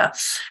leader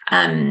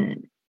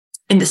in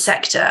the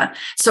sector.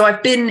 So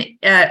I've been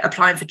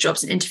applying for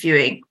jobs and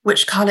interviewing,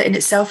 which, Carla, in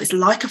itself is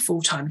like a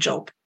full-time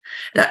job.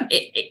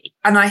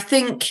 And I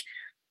think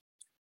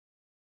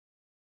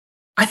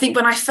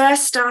when I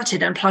first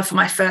started and applied for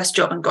my first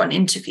job and got an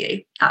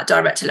interview at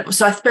director level,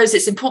 so I suppose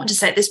it's important to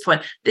say at this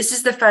point, this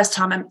is the first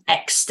time I'm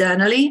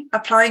externally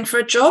applying for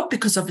a job,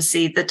 because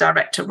obviously the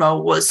director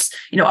role was,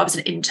 I was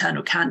an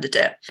internal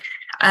candidate.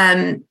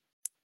 And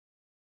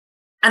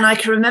I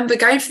can remember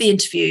going for the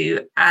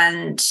interview,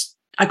 and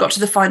I got to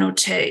the final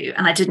two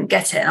and I didn't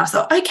get it. And I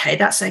thought, okay,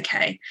 that's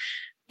okay.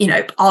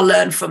 I'll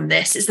learn from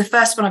this. It's the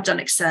first one I've done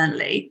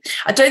externally.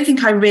 I don't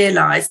think I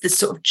realised the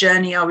sort of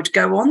journey I would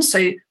go on.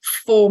 So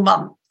 4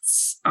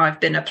 months I've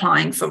been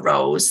applying for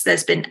roles.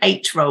 There's been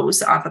 8 roles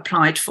that I've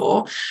applied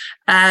for.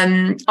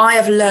 I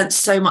have learned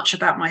so much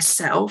about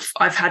myself.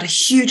 I've had a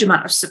huge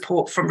amount of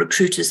support from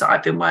recruiters that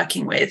I've been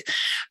working with.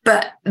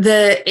 But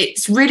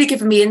it's really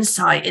given me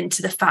insight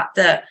into the fact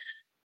that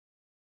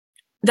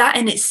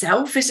in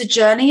itself is a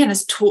journey and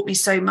has taught me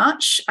so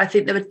much. I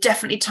think there were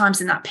definitely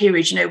times in that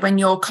period, when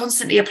you're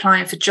constantly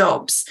applying for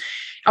jobs.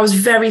 I was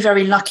very,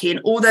 very lucky in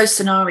all those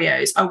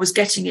scenarios. I was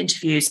getting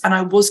interviews and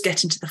I was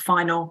getting to the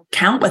final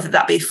count, whether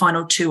that be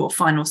final 2 or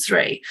final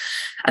 3.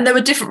 And there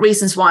were different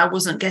reasons why I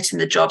wasn't getting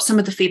the job. Some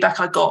of the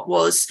feedback I got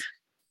was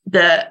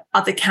that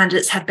other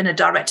candidates had been a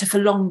director for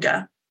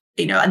longer,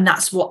 and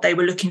that's what they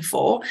were looking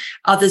for.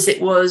 Others,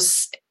 it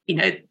was,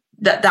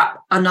 that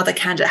another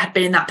candidate had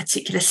been in that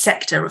particular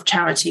sector of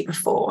charity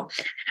before.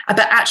 But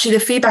actually the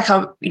feedback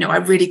I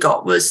really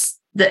got was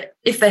that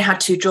if they had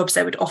 2 jobs,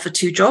 they would offer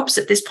 2 jobs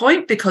at this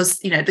point, because,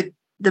 the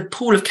the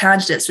pool of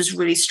candidates was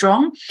really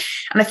strong.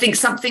 And I think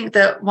something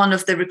that one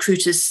of the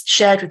recruiters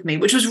shared with me,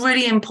 which was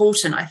really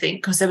important, I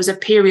think, because there was a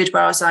period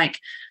where I was like,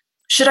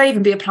 should I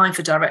even be applying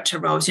for director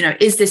roles?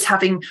 Is this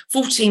having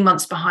 14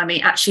 months behind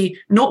me actually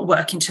not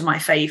working to my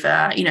favor?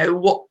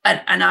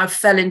 And I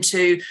fell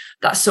into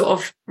that sort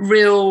of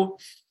real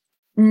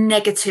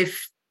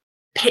negative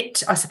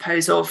pit, I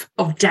suppose, of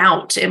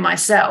doubt in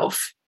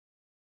myself.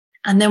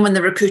 And then when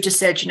the recruiter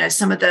said,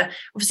 some of the,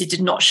 obviously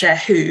did not share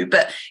who,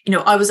 but,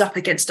 I was up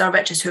against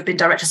directors who have been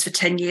directors for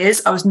 10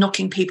 years. I was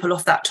knocking people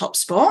off that top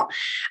spot.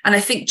 And I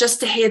think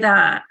just to hear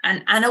that,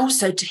 and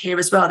also to hear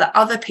as well that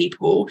other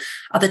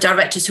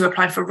directors who are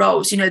applying for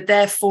roles,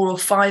 they're 4 or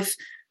 5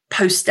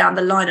 posts down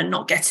the line and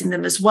not getting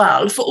them as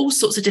well for all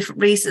sorts of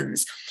different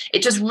reasons.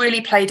 It just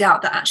really played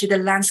out that actually the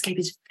landscape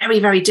is very,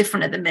 very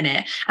different at the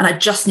minute. And I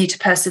just need to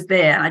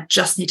persevere, and I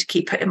just need to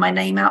keep putting my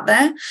name out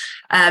there.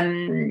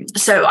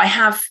 So I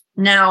have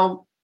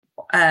now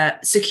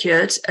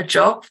secured a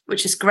job,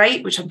 which is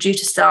great, which I'm due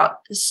to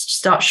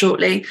start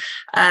shortly,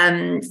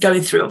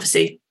 going through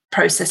obviously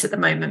process at the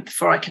moment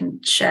before I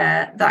can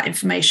share that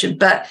information.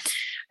 But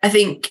I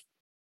think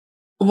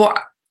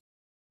what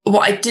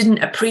I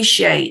didn't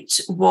appreciate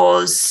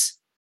was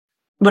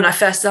when I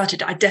first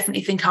started, I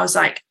definitely think I was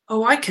like,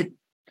 oh,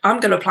 I'm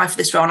going to apply for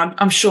this role, and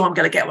I'm sure I'm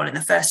going to get one in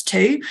the first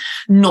 2.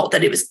 Not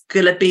that it was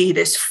going to be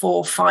this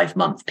 4-5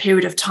 month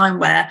period of time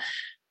where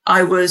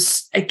I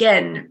was,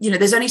 again,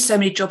 there's only so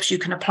many jobs you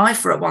can apply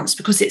for at once,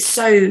 because it's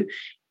so,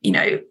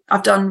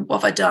 I've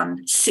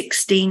done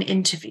 16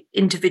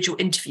 individual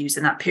interviews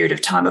in that period of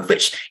time, of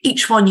which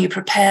each one you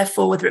prepare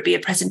for, whether it be a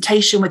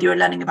presentation, whether you're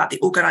learning about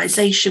the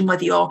organization,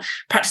 whether you're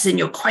practicing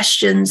your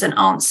questions and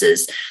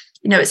answers.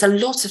 It's a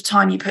lot of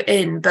time you put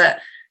in, but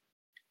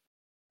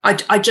I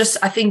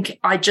think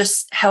I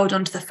just held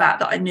on to the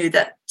fact that I knew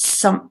that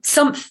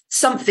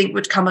something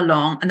would come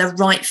along and the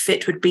right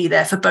fit would be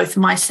there for both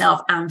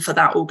myself and for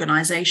that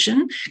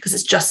organization, because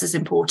it's just as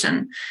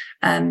important.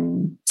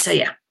 So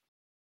yeah.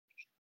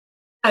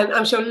 And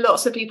I'm sure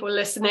lots of people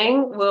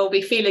listening will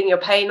be feeling your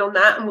pain on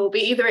that, and will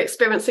be either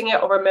experiencing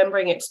it or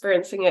remembering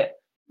experiencing it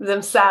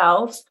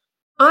themselves.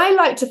 I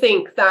like to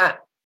think that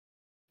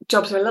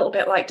jobs are a little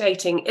bit like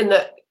dating, in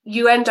that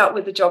you end up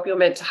with the job you're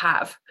meant to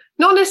have.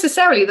 Not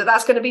necessarily that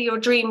that's going to be your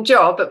dream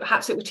job, but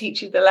perhaps it will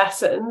teach you the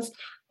lessons.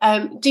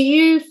 Do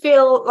you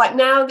feel like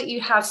now that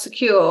you have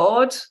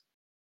secured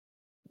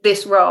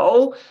this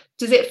role,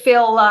 does it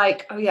feel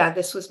like, oh yeah,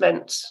 this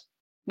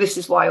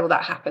is why all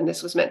that happened,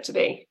 this was meant to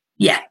be?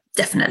 Yeah,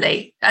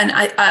 definitely. And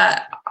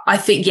I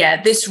think,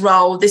 this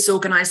role, this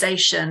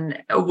organization,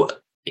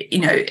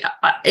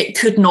 it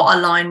could not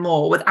align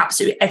more with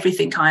absolutely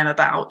everything I am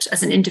about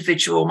as an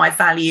individual, my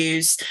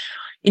values,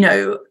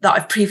 that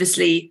I've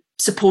previously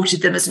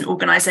supported them as an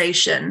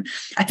organization.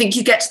 I think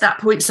you get to that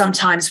point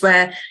sometimes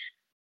where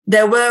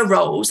there were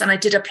roles, and I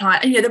did apply,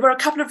 there were a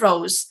couple of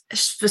roles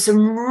for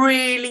some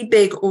really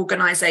big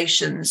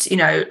organizations.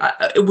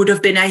 It would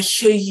have been a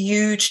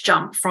huge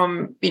jump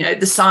from,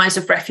 the size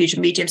of Refuge,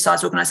 a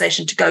medium-sized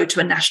organization, to go to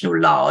a national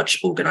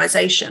large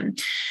organization.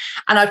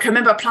 And I can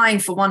remember applying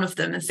for one of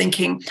them and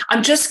thinking,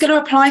 I'm just going to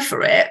apply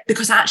for it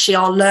because actually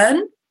I'll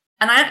learn.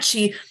 And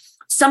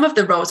some of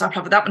the roles I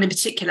applied for, that one in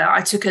particular,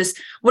 I took as,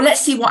 well, let's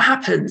see what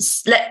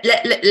happens.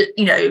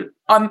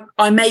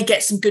 I may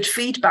get some good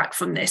feedback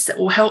from this that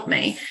will help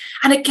me.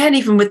 And again,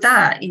 even with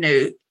that,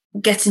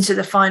 getting to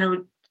the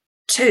final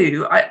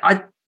 2,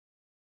 I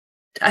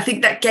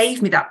think that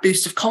gave me that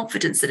boost of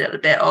confidence a little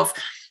bit of,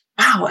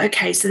 wow,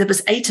 okay, so there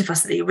was 8 of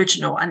us at the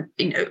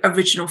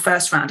original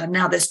first round, and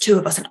now there's 2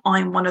 of us, and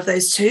I'm one of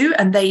those 2.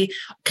 And they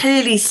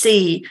clearly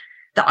see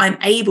that I'm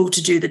able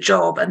to do the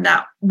job, and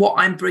that what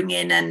I'm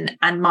bringing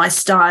and my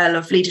style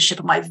of leadership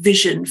and my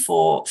vision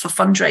for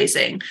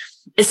fundraising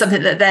is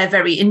something that they're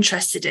very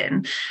interested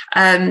in.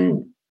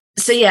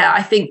 So yeah,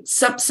 I think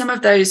some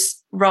of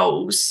those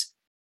roles,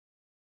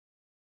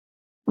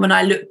 when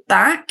I look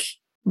back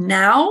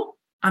now,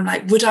 I'm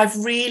like, would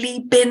I've really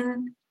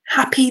been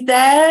happy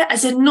there?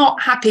 As in,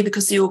 not happy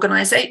because the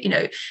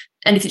organization,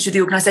 anything to do with the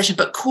organization,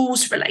 but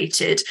cause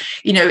related.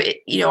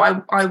 I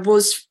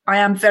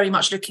am very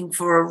much looking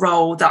for a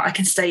role that I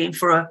can stay in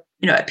for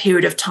a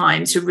period of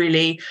time to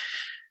really,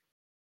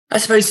 I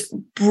suppose,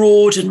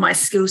 broaden my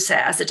skill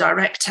set as a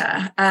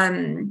director.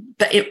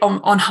 But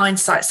on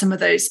hindsight, some of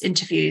those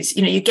interviews,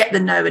 you get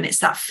the no, and it's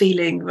that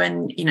feeling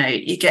when,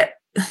 you get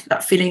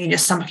that feeling in your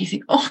stomach, you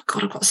think, oh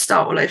God, I've got to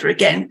start all over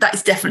again. That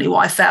is definitely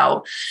what I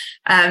felt.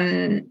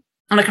 And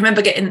I can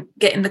remember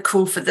getting the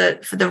call for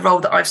the role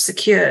that I've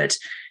secured.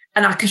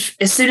 And I could,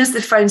 as soon as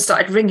the phone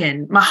started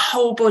ringing, my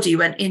whole body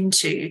went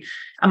into,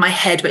 and my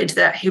head went into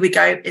that, here we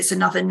go, it's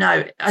another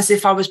no, as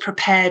if I was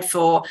prepared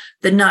for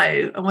the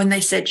no. And when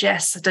they said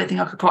yes, I don't think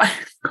I could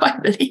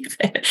quite believe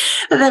it.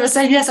 And they were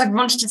saying yes. I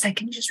wanted to say,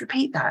 can you just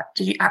repeat that?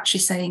 Did you actually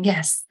saying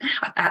yes?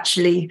 I've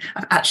actually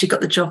got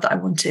the job that I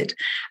wanted.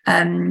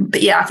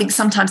 But yeah, I think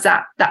sometimes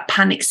that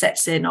panic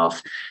sets in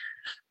of,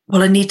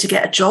 well, I need to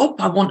get a job.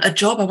 I want a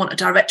job. I want a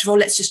director role.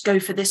 Let's just go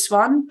for this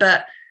one.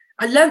 But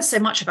I learned so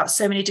much about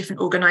so many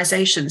different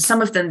organizations,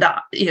 some of them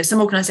that,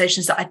 some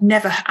organizations that I'd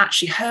never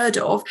actually heard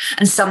of,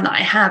 and some that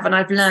I have, and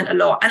I've learned a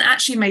lot and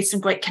actually made some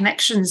great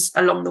connections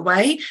along the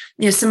way.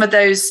 Some of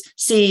those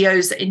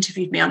CEOs that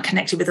interviewed me, I'm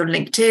connected with on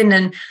LinkedIn,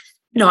 and,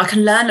 I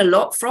can learn a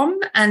lot from.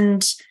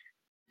 And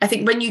I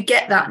think when you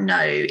get that no,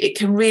 it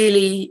can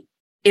really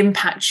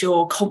impact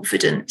your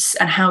confidence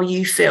and how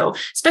you feel,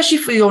 especially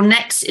for your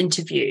next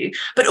interview,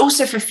 but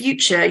also for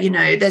future.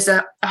 There's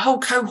a whole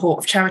cohort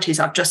of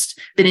charities I've just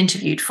been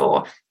interviewed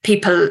for.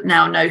 People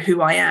now know who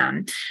I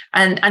am.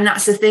 And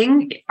that's the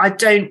thing. I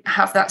don't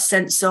have that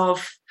sense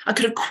of, I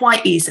could have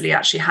quite easily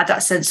actually had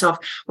that sense of,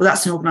 well,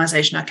 that's an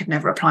organisation I could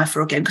never apply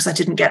for again because I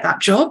didn't get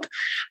that job.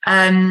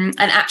 And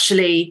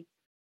actually,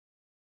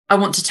 I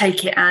want to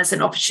take it as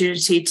an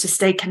opportunity to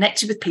stay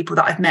connected with people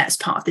that I've met as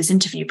part of this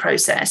interview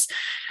process,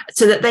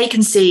 so that they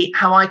can see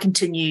how I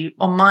continue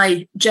on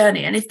my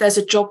journey. And if there's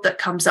a job that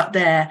comes up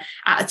there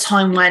at a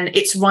time when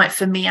it's right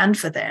for me and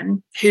for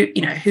them, who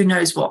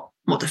knows what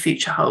the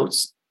future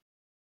holds.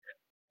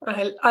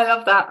 I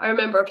love that. I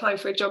remember applying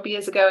for a job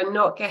years ago and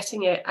not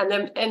getting it, and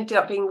then ended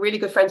up being really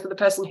good friends with the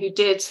person who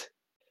did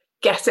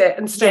get it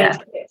and stayed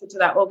connected to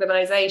that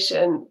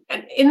organisation.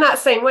 And in that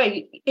same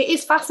way, it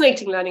is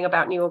fascinating learning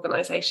about new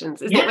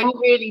organisations, isn't it? When you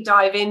really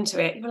dive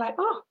into it, you're like,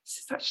 oh, this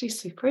is actually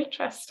super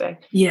interesting.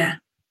 Yeah.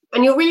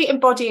 And you're really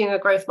embodying a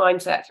growth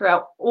mindset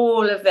throughout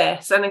all of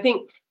this. And I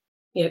think,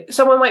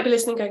 someone might be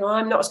listening going, oh,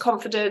 I'm not as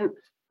confident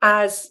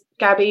as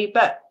Gabi,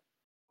 but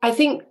I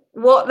think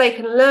what they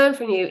can learn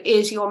from you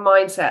is your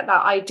mindset,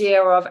 that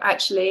idea of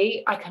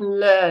actually, I can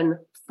learn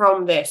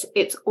from this.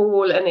 It's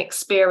all an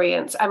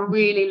experience, and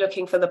really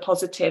looking for the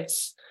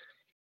positives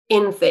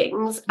in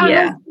things,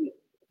 and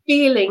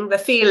feeling the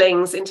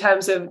feelings in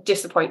terms of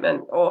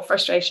disappointment or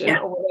frustration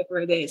or whatever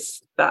it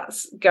is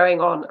that's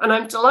going on. And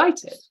I'm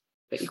delighted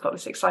that you've got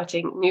this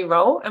exciting new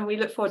role, and we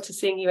look forward to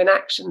seeing you in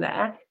action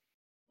there.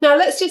 Now,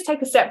 let's just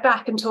take a step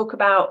back and talk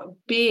about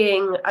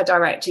being a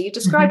director. You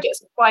described it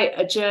as quite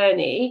a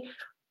journey.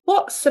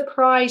 What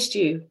surprised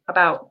you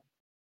about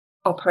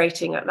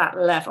operating at that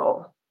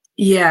level?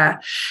 Yeah,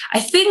 I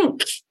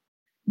think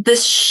the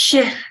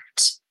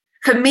shift,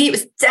 for me, it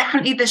was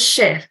definitely the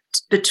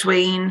shift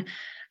between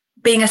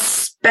being a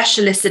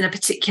specialist in a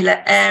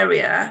particular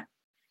area,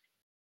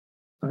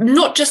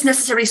 not just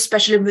necessarily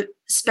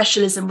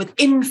specialism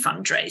within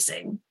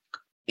fundraising,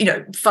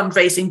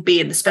 fundraising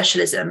being the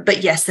specialism,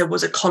 but yes, there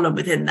was a column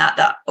within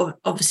that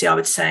obviously I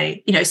would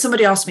say,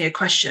 somebody asked me a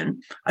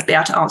question, I'd be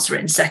able to answer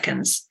it in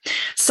seconds.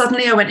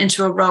 Suddenly I went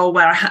into a role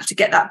where I had to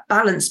get that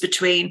balance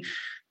between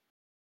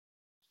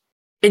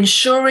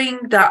ensuring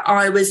that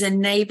I was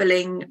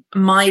enabling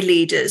my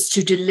leaders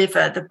to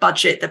deliver the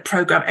budget, the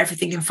program,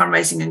 everything in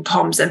fundraising and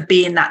comms, and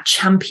being that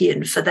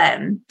champion for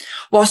them,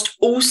 whilst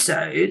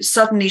also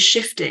suddenly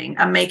shifting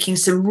and making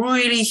some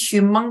really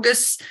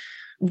humongous,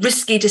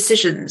 risky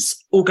decisions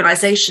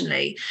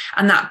organizationally.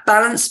 And that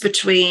balance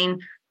between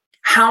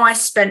how I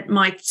spent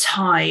my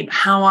time,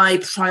 how I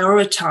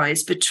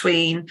prioritized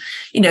between,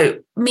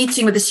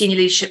 meeting with the senior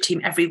leadership team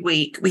every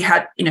week. We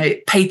had,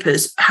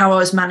 papers, how I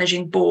was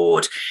managing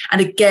board, and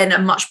again, a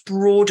much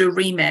broader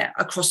remit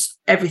across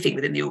everything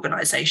within the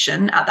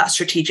organization at that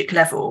strategic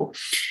level,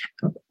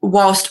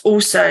 whilst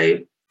also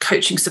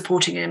coaching,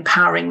 supporting, and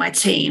empowering my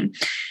team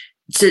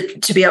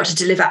to be able to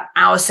deliver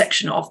our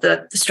section of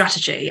the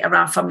strategy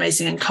around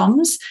fundraising and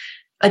comms.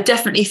 I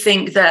definitely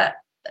think that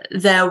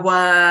there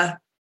were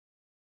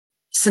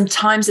some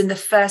times in the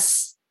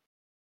first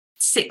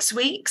 6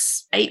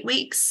 weeks, 8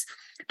 weeks,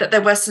 that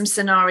there were some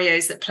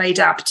scenarios that played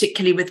out,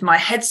 particularly with my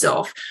heads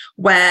off,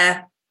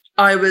 where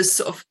I was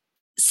sort of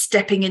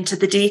stepping into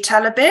the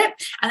detail a bit.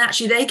 And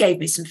actually they gave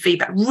me some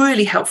feedback,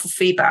 really helpful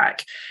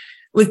feedback,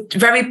 with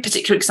very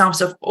particular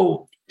examples of,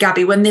 oh,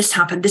 Gabi, when this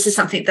happened, this is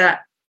something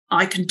that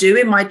I can do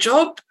in my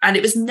job. And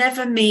it was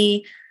never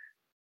me.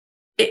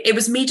 It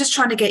was me just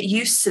trying to get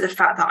used to the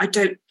fact that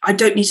I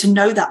don't need to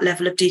know that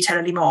level of detail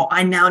anymore.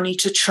 I now need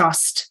to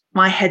trust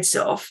my heads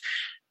off,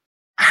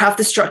 have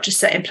the structure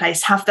set in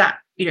place, have that,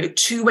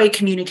 two-way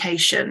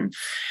communication,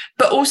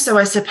 but also,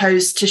 I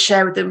suppose, to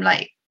share with them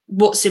like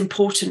what's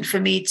important for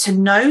me to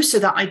know so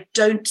that I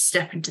don't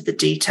step into the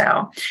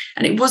detail.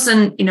 And it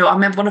wasn't, I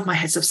remember one of my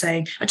heads off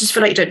saying, I just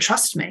feel like you don't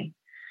trust me.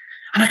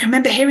 And I can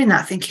remember hearing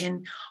that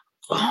thinking,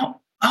 oh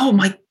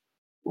my,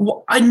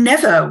 I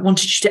never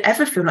wanted you to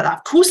ever feel like that.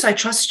 Of course I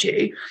trust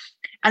you.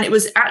 And it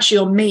was actually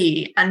on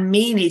me, and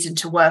me needing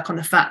to work on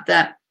the fact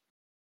that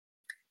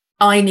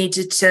I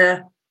needed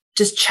to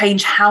just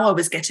change how I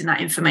was getting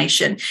that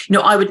information.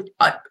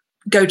 I'd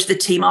go to the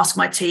team, ask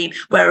my team,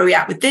 where are we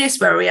at with this?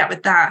 Where are we at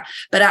with that?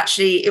 But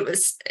actually it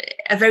was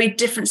a very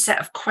different set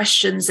of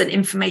questions and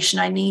information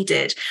I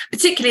needed,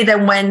 particularly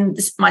then when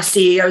my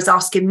CEO is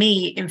asking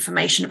me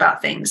information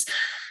about things.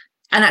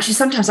 And actually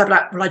sometimes I'd be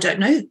like, well, I don't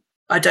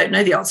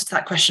know the answer to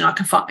that question. I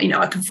can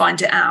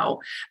find it out.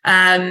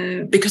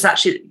 Because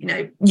actually,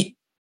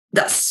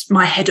 that's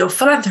my head of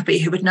philanthropy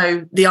who would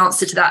know the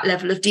answer to that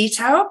level of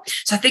detail.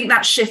 So I think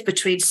that shift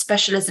between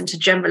specialism to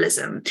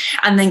generalism,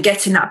 and then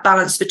getting that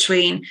balance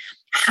between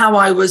how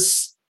I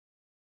was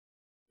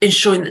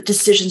ensuring that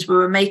decisions we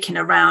were making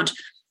around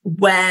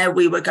where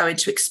we were going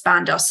to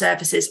expand our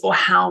services or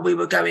how we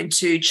were going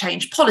to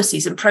change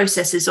policies and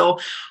processes, or,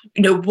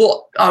 you know,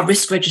 what our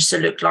risk register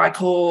looked like,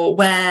 or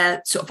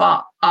where sort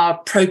of our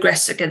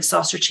progress against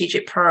our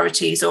strategic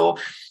priorities, or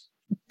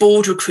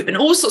board recruitment,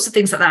 all sorts of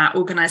things like that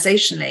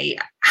organizationally,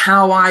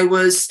 how I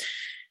was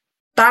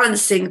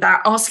balancing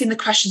that, asking the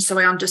questions so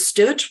I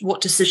understood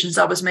what decisions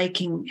I was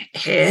making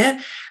here.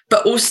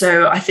 But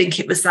also, I think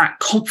it was that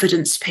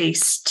confidence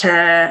piece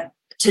to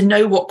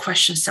know what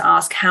questions to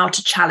ask, how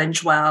to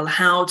challenge well,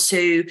 how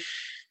to,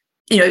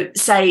 you know,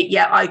 say,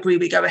 yeah, I agree,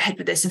 we go ahead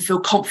with this, and feel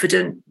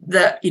confident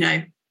that, you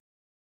know,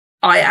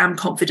 I am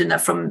confident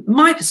that from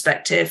my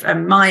perspective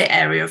and my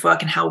area of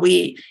work and how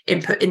we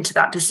input into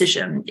that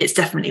decision, it's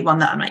definitely one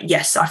that I'm like,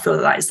 yes, I feel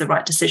that is the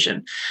right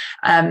decision.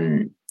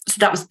 So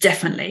that was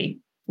definitely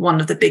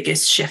one of the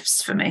biggest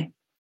shifts for me.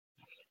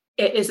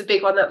 It is a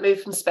big one, that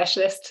move from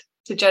specialist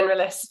to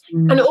generalist.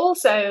 And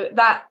also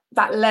that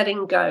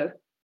letting go,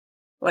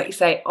 like you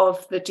say,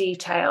 of the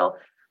detail,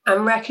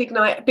 and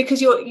recognize,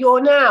 because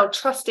you're now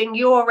trusting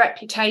your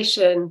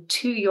reputation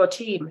to your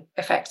team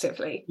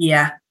effectively.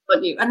 Yeah.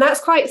 Aren't you? And that's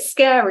quite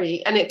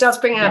scary. And it does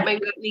bring out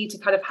maybe that need to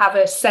kind of have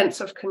a sense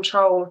of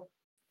control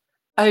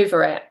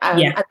over it. And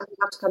you have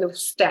to kind of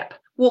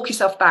walk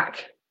yourself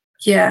back.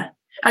 Yeah.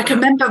 I can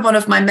remember one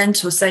of my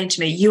mentors saying to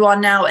me, you are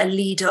now a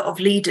leader of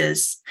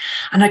leaders.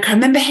 And I can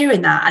remember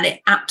hearing that, and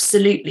it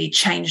absolutely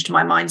changed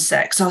my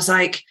mindset. So I was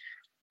like,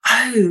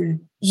 oh,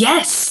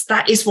 yes,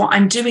 that is what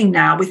I'm doing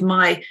now with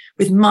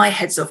my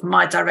heads of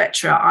my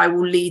directorate. I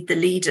will lead the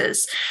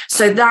leaders.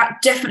 So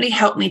that definitely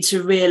helped me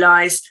to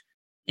realize,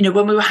 you know,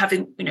 when we were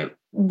having, you know,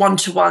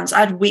 one-to-ones,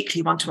 I had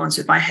weekly one-to-ones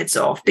with my heads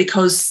off,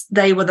 because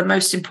they were the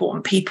most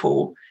important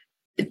people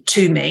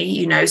to me,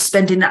 you know,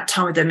 spending that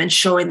time with them,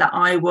 ensuring that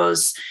I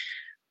was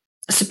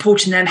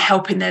supporting them,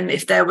 helping them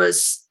if there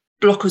was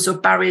blockers or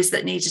barriers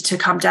that needed to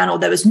come down, or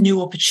there was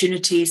new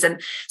opportunities,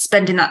 and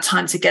spending that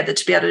time together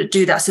to be able to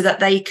do that, so that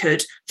they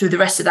could, through the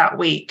rest of that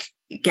week,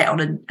 get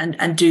on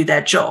and do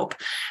their job.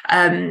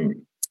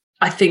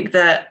 I think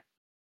that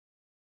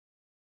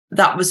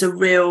was a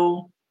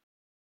real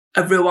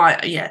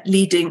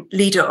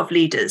leader of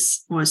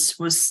leaders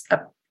was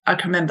I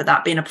can remember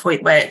that being a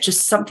point where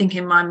just something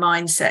in my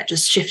mindset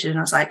just shifted, and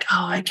I was like,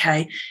 oh,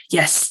 okay,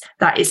 yes,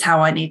 that is how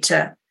I need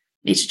to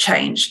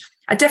change.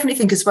 I definitely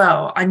think as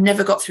well, I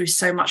never got through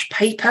so much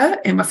paper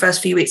in my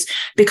first few weeks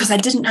because I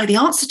didn't know the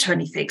answer to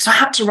anything. So I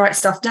had to write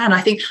stuff down. I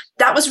think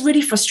that was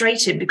really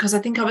frustrating, because I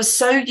think I was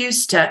so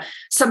used to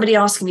somebody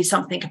asking me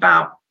something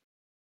about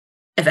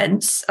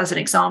events, as an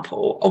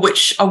example, or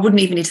which I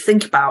wouldn't even need to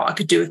think about, I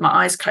could do with my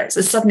eyes closed.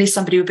 And suddenly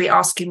somebody would be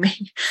asking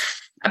me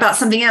about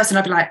something else, and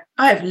I'd be like,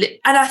 and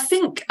I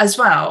think as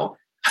well,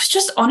 I was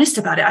just honest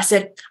about it. I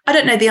said, I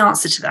don't know the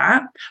answer to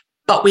that,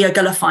 but we are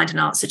going to find an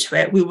answer to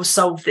it. We will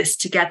solve this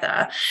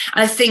together.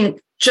 And I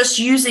think just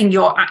using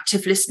your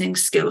active listening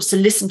skills to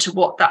listen to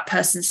what that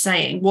person's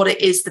saying, what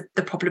it is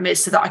the problem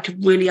is, so that I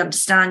could really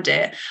understand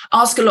it,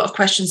 ask a lot of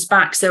questions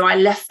back. So I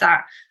left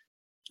that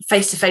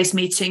face-to-face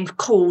meeting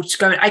call to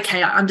go,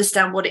 okay, I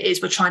understand what it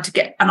is we're trying to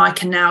get, and I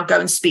can now go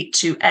and speak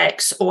to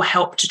X, or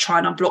help to try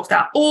and unblock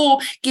that, or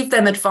give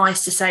them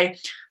advice to say,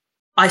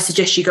 I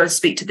suggest you go and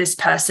speak to this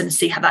person and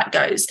see how that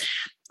goes.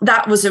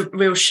 That was a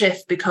real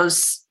shift,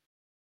 because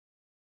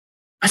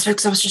I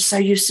suppose I was just so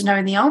used to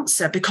knowing the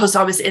answer, because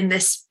I was in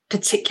this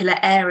particular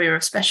area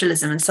of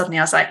specialism, and suddenly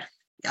I was like,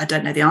 I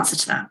don't know the answer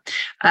to that.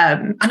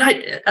 And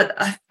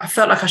I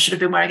felt like I should have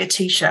been wearing a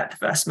T-shirt the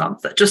first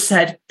month that just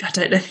said, I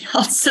don't know the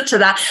answer to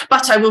that,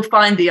 but I will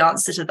find the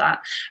answer to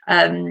that.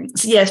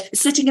 So yeah,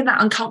 sitting in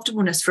that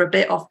uncomfortableness for a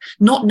bit of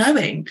not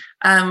knowing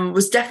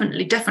was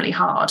definitely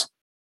hard.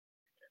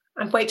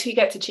 And wait till you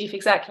get to chief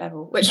exec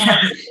level, which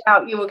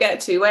you will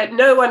get to, where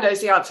no one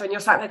knows the answer, and you're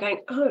sat there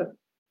going, oh,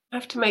 I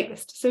have to make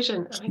this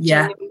decision. I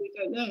genuinely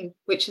don't know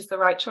which is the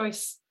right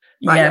choice.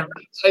 Right now,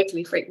 it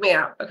totally freaked me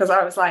out, because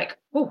I was like,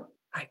 oh,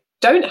 I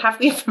don't have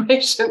the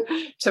information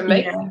to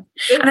make. And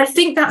I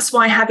think that's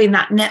why having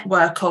that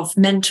network of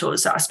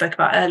mentors that I spoke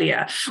about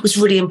earlier was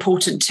really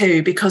important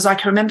too, because I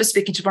can remember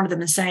speaking to one of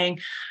them and saying,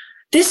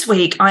 this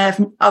week I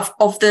have,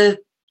 of the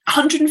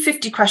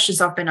 150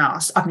 questions I've been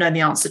asked, I've known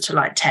the answer to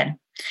like 10.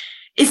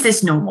 Is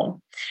this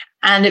normal?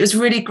 And it was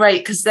really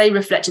great, because they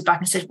reflected back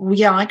and said, well,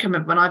 yeah, I can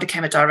remember when I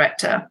became a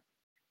director,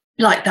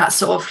 like that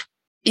sort of,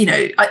 you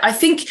know, I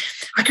think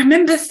I can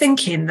remember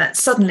thinking that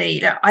suddenly,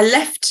 you know, I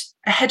left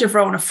a head of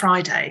role on a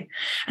Friday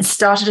and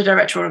started a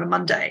director role on a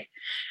Monday.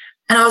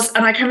 And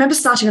I can remember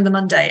starting on the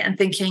Monday and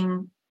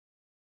thinking,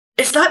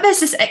 it's like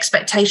there's this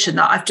expectation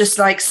that I've just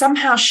like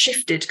somehow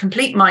shifted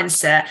complete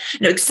mindset,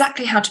 know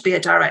exactly how to be a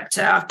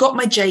director. I've got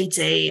my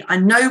JD. I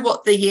know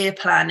what the year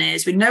plan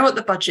is. We know what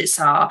the budgets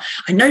are.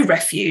 I know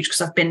Refuge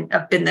because I've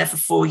been there for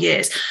 4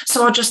 years.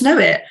 So I'll just know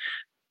it.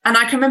 And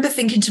I can remember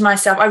thinking to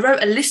myself, I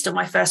wrote a list on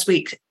my first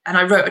week, and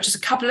I wrote just a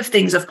couple of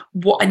things of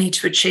what I need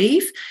to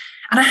achieve.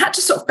 And I had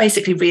to sort of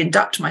basically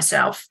reinduct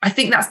myself. I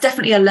think that's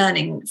definitely a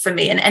learning for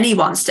me and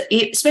anyone's,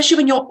 especially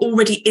when you're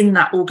already in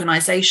that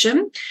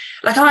organization.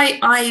 Like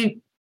I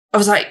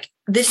was like,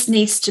 this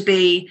needs to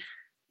be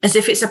as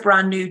if it's a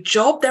brand new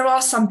job. There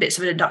are some bits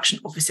of an induction,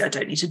 obviously, I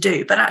don't need to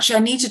do, but actually I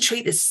need to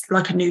treat this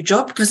like a new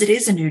job because it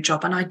is a new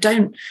job. And I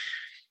don't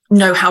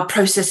know how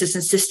processes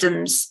and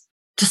systems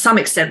to some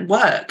extent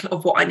work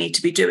of what I need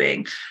to be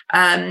doing. So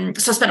I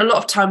spent a lot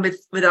of time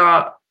with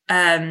our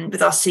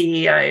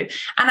CEO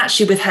and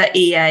actually with her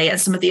EA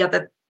and some of the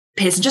other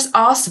peers, and just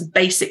asked some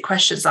basic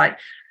questions like,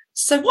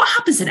 so what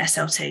happens in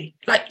SLT?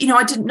 Like,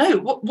 I didn't know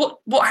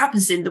what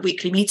happens in the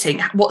weekly meeting.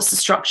 What's the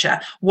structure?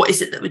 What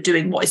is it that we're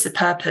doing? What is the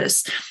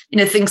purpose?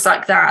 Things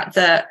like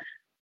that,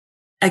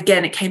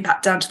 again, it came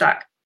back down to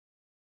that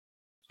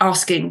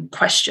asking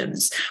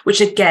questions, which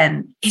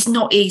again is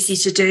not easy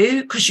to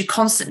do because you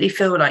constantly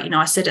feel like,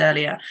 I said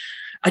earlier,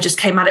 I just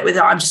came at it with,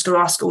 I'm just going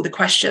to ask all the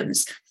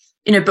questions.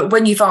 But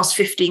when you've asked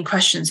 15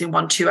 questions in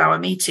 1 2-hour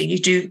meeting, you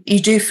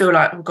do feel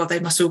like, oh God, they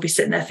must all be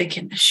sitting there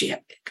thinking,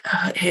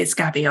 here's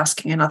Gabi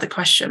asking another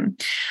question.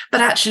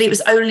 But actually,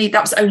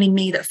 that was only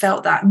me that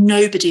felt that.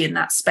 Nobody in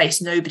that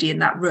space, nobody in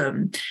that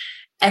room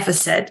ever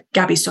said,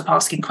 Gabi, stop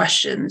asking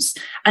questions.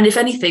 And if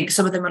anything,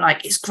 some of them are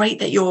like, it's great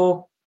that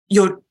you're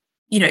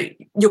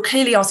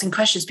clearly asking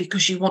questions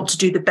because you want to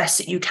do the best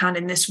that you can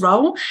in this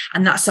role.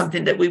 And that's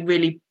something that we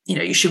really,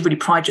 you should really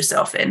pride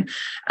yourself in.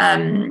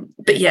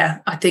 But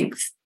yeah, I think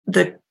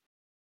the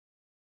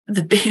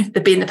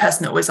being the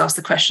person that always asks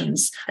the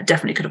questions, I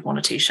definitely could have worn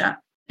a t-shirt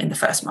in the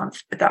first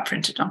month with that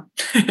printed on.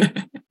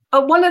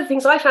 One of the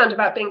things I found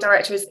about being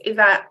director is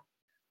that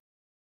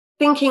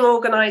thinking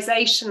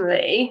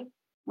organisationally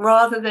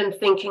rather than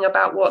thinking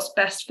about what's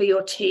best for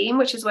your team,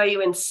 which is where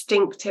you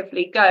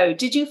instinctively go.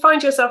 Did you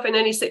find yourself in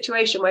any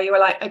situation where you were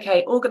like,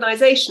 okay,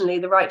 organisationally,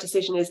 the right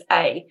decision is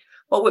A.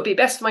 What would be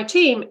best for my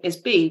team is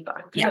B, but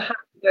I'm going to have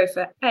to go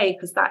for A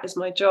because that is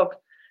my job.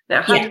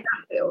 Now, how did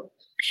that feel?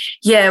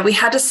 Yeah, we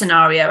had a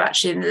scenario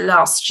actually in the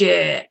last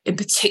year in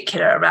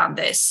particular around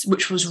this,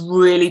 which was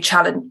really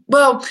challenging.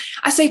 Well,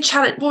 I say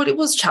challenge. Well, it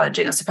was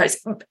challenging, I suppose,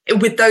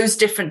 with those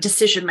different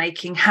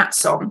decision-making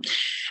hats on.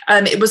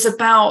 It was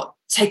about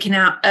taking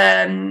out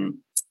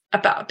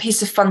about a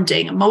piece of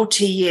funding, a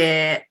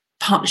multi-year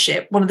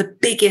partnership, one of the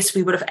biggest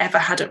we would have ever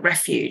had at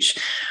Refuge,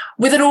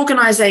 with an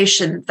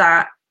organisation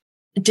that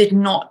did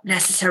not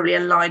necessarily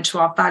align to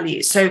our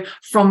values. So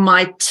from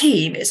my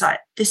team, it's like,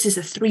 this is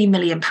a £3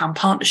 million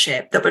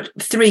partnership that would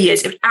 3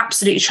 years, it would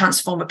absolutely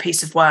transform a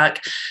piece of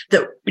work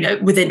that,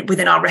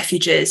 within our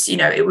refuges,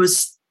 it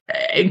was an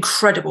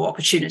incredible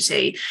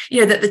opportunity,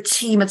 that the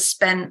team had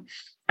spent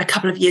a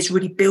couple of years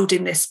really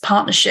building this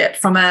partnership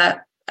from an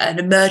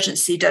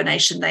emergency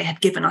donation they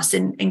had given us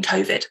in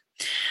COVID.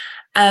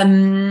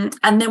 And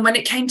then when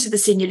it came to the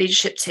senior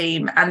leadership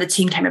team and the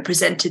team came and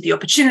presented the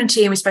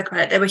opportunity and we spoke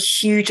about it, there were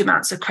huge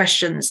amounts of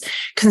questions,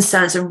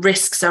 concerns and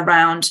risks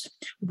around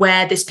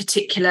where this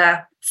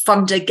particular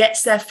funder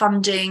gets their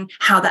funding,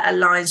 how that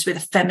aligns with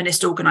a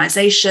feminist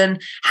organisation,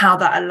 how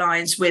that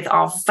aligns with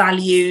our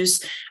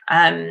values,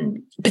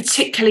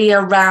 particularly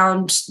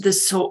around the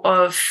sort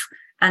of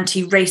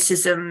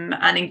anti-racism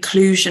and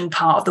inclusion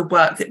part of the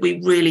work that we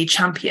really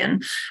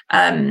champion.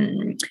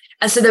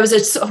 And so there was a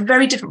sort of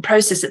very different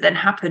process that then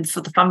happened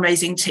for the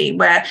fundraising team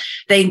where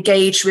they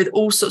engaged with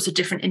all sorts of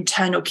different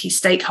internal key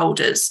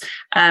stakeholders,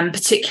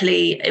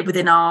 particularly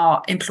within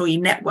our employee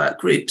network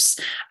groups,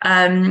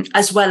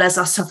 as well as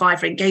our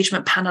survivor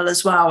engagement panel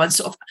as well, and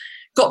sort of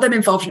got them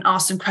involved and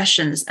asked them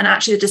questions. And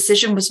actually the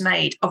decision was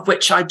made, of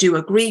which I do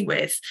agree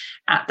with,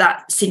 at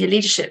that senior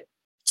leadership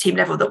team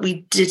level, that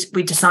we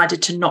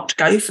decided to not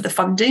go for the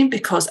funding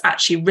because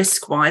actually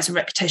risk-wise and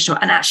reputational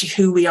and actually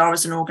who we are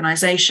as an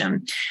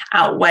organisation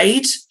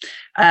outweighed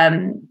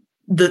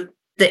the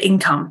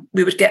income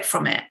we would get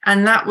from it.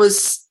 And that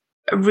was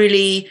a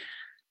really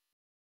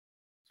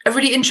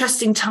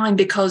interesting time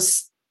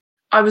because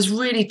I was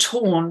really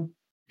torn.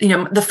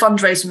 The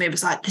fundraiser for me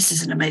was like, this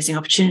is an amazing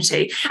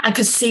opportunity, and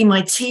could see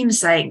my team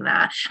saying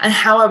that and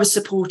how I was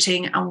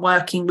supporting and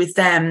working with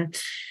them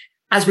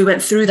as we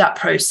went through that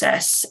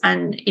process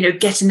and,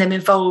 getting them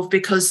involved,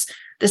 because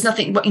there's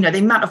nothing, the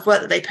amount of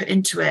work that they put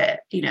into it,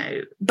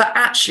 but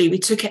actually we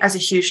took it as a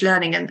huge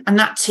learning, and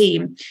that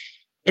team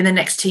in the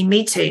next team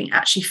meeting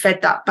actually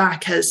fed that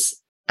back as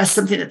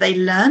something that they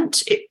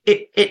learned.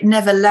 It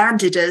never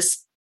landed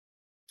as,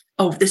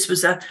 oh, this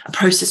was a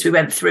process we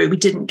went through, we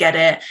didn't get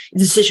it, the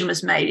decision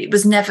was made. It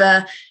was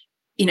never,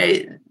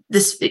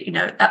 this,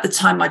 at the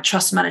time, my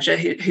trust manager,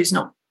 who's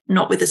not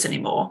with us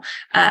anymore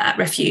at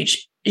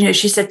Refuge,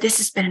 she said, this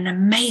has been an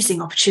amazing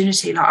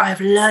opportunity. Like, I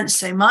have learned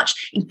so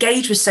much,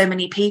 engaged with so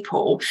many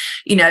people,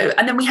 and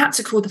then we had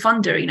to call the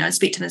funder, and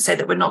speak to them and say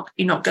that you're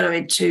not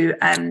going to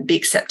be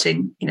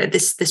accepting,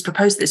 this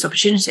proposal, this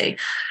opportunity.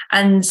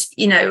 And,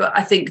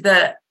 I think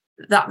that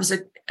was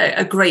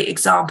a great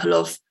example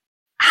of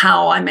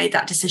how I made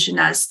that decision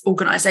as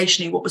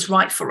organisationally what was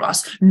right for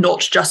us, not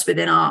just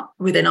within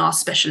our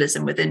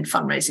specialism within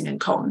fundraising and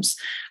comms.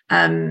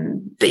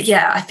 But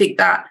yeah, I think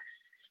that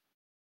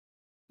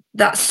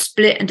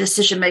split and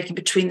decision making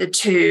between the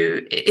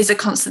two is a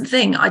constant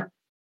thing.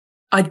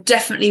 I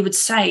definitely would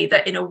say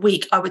that in a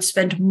week I would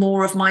spend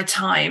more of my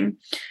time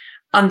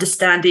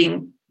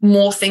understanding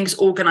more things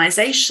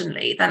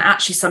organizationally than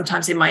actually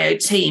sometimes in my own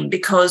team,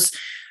 because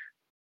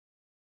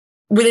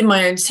within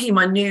my own team,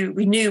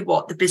 we knew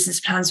what the business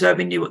plans were,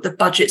 we knew what the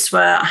budgets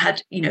were.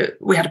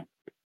 We had a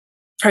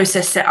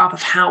process set up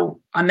of how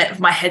I met with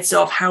my heads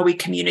of, how we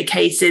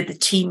communicated, the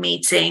team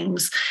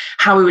meetings,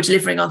 how we were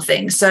delivering on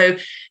things. So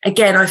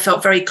again, I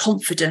felt very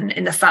confident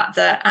in the fact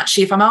that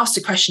actually, if I'm asked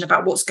a question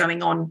about what's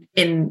going on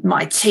in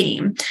my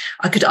team,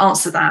 I could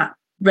answer that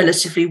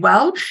relatively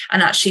well,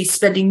 and actually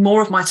spending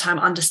more of my time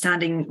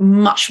understanding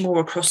much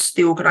more across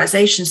the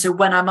organization. So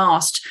when I'm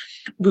asked,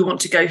 we want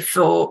to go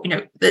for,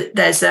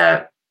 there's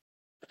a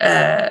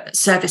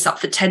service up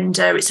for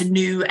tender, it's a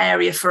new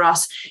area for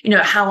us,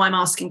 how I'm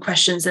asking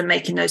questions and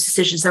making those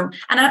decisions, and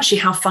actually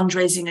how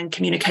fundraising and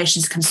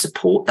communications can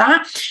support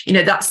that.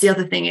 That's the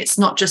other thing. It's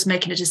not just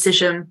making a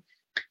decision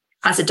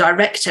as a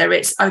director,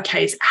 it's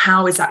okay,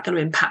 how is that going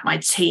to impact my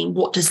team?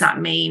 What does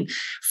that mean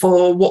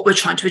for what we're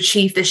trying to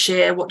achieve this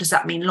year? What does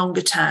that mean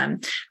longer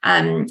term?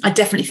 I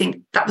definitely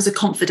think that was a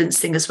confidence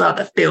thing as well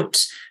that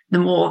built the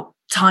more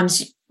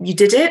times you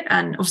did it.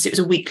 And obviously it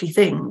was a weekly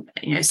thing,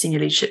 senior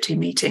leadership team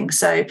meeting.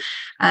 So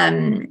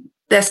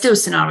there's still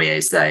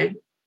scenarios though,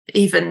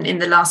 even in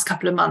the last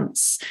couple of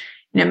months,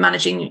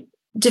 managing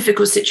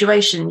difficult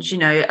situations,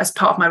 as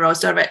part of my role as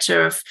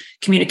director of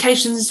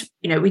communications,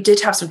 we did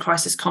have some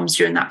crisis comms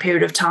during that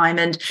period of time,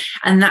 and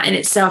that in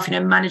itself,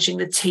 managing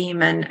the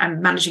team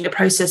and managing a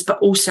process, but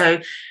also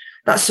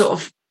that sort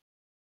of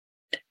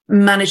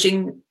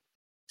managing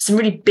some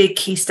really big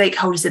key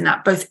stakeholders in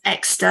that, both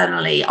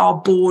externally,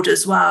 our board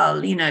as well,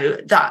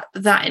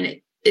 that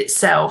in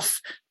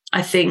itself,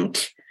 I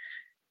think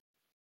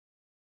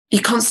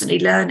you're constantly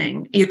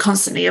learning, you're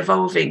constantly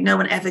evolving. No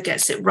one ever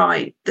gets it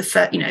right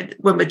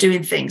when we're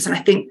doing things. And I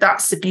think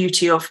that's the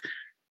beauty of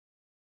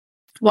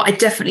what I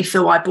definitely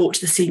feel I brought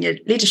to the senior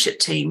leadership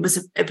team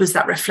was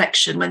that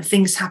reflection when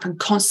things happen,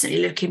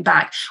 constantly looking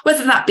back,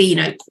 whether that be,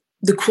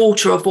 the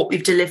quarter of what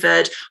we've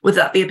delivered, whether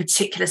that be a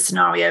particular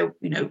scenario,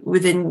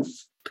 within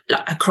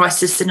a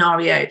crisis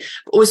scenario,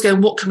 but always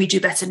going, what can we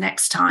do better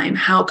next time?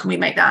 How can we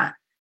make that?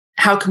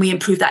 How can we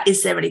improve that?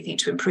 Is there anything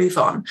to improve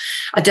on?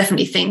 I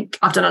definitely think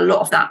I've done a lot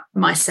of that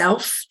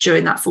myself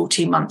during that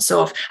 14 months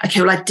of,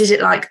 okay, well, I did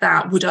it like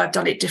that. Would I have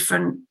done it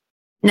different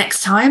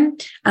next time?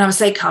 And I would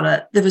say,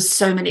 Carla, there was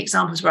so many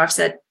examples where I've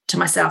said to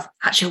myself,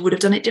 actually, I would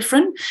have done it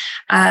different.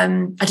 I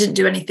didn't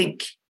do anything,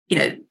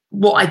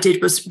 what I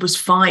did was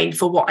fine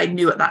for what I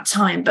knew at that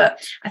time.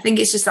 But I think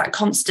it's just that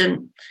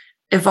constant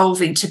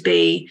evolving to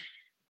be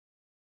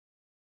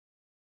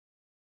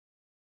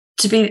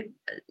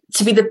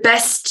the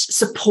best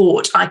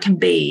support I can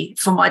be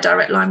for my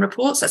direct line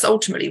reports. That's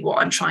ultimately what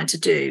I'm trying to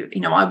do.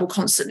 I will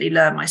constantly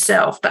learn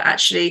myself, but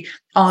actually,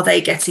 are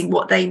they getting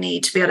what they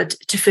need to be able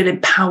to feel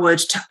empowered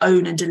to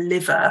own and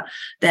deliver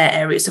their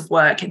areas of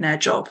work in their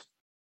job?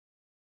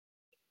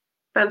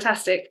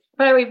 Fantastic.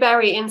 Very,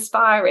 very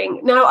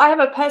inspiring. Now, I have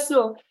a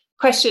personal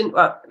question,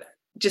 well,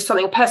 just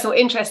something of personal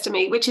interest to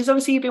me, which is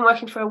obviously you've been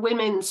working for a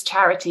women's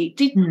charity.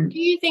 Do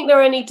you think there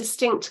are any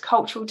distinct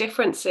cultural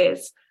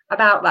differences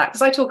about that?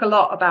 Because I talk a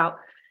lot about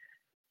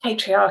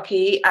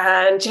patriarchy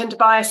and gender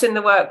bias in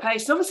the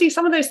workplace. And obviously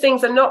some of those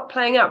things are not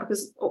playing out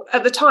because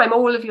at the time,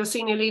 all of your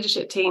senior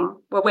leadership team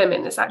were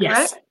women. Is that correct?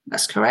 Yes,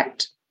 that's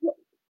correct.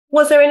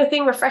 Was there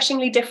anything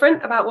refreshingly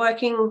different about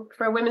working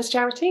for a women's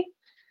charity?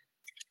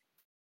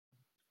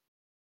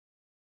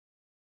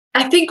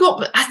 I think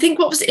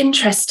what was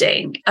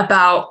interesting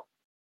about,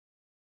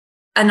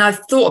 and I've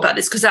thought about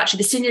this because actually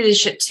the senior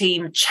leadership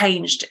team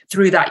changed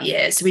through that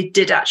year. So we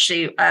did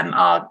actually,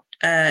 our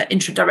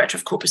interim director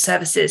of corporate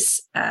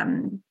services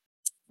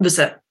he's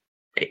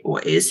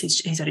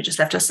only just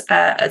left us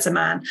as a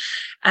man.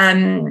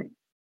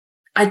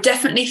 I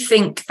definitely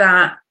think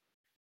that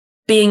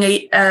being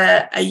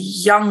a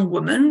young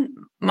woman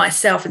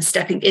myself and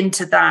stepping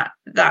into that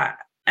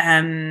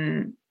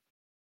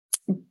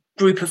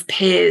group of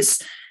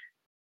peers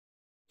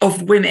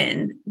of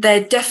women,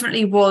 there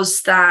definitely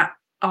was that,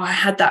 I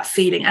had that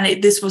feeling,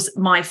 and this was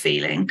my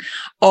feeling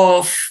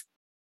of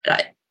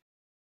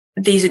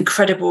these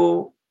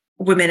incredible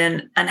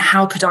women, and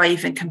how could I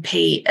even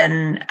compete,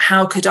 and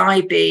how could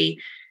I be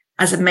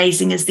as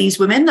amazing as these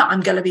women that I'm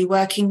going to be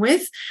working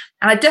with?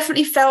 And I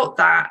definitely felt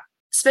that,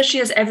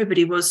 especially as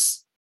everybody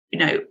was,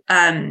 they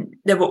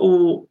were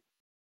all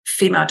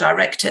female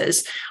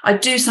directors. I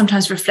do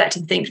sometimes reflect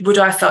and think, would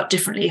I have felt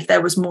differently if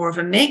there was more of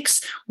a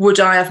mix? Would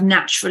I have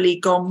naturally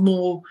gone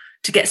more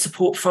to get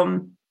support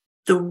from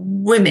the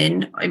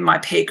women in my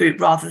peer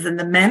group rather than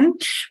the men?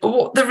 But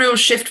what the real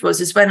shift was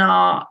is when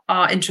our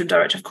interim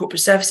director of corporate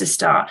services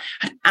had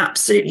an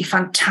absolutely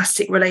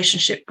fantastic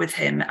relationship with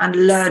him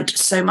and learned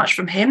so much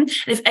from him. And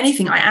if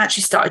anything, I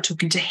actually started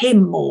talking to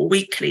him more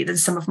weekly than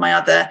some of my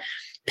other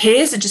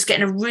peers and just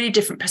getting a really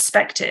different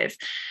perspective.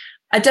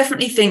 I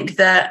definitely think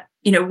that,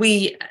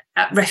 we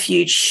at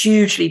Refuge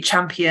hugely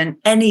champion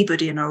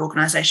anybody in our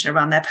organisation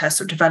around their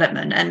personal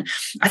development. And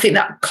I think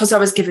that because I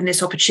was given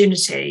this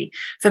opportunity,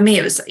 for me,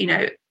 it was,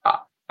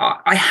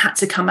 I had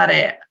to come at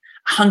it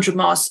 100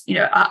 miles,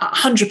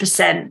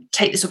 100%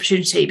 take this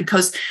opportunity,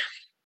 because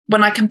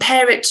when I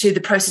compare it to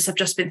the process I've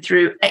just been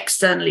through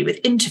externally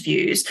with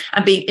interviews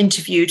and being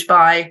interviewed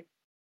by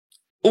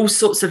all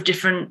sorts of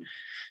different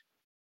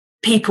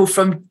people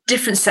from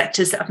different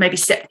sectors that have maybe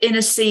stepped in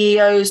as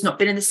CEOs, not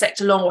been in the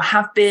sector long, or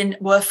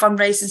were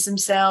fundraisers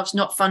themselves,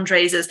 not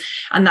fundraisers,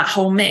 and that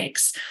whole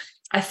mix,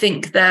 I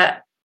think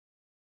that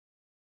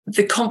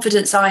the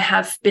confidence I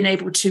have been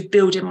able to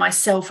build in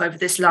myself over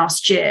this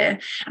last year,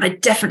 and I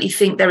definitely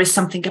think there is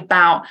something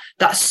about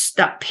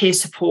that peer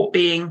support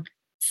being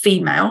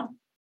female,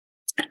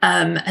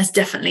 has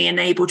definitely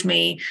enabled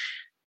me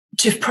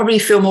to probably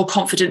feel more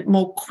confident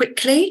more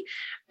quickly.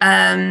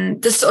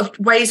 The sort of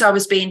ways I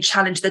was being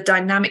challenged, the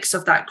dynamics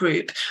of that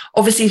group,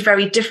 obviously is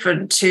very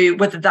different to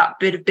whether that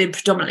would have been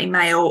predominantly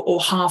male or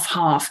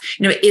half.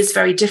 It is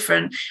very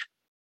different.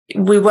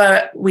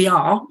 They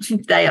are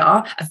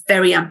a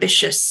very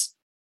ambitious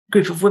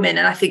group of women.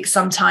 And I think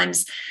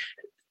sometimes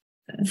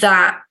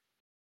that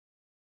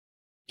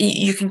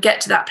you can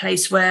get to that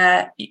place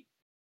where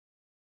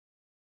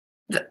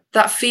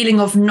that feeling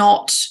of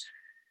not,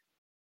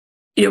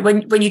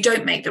 when you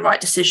don't make the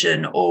right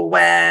decision, or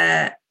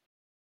where,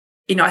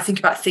 I think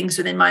about things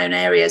within my own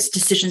areas,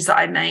 decisions that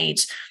I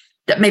made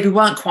that maybe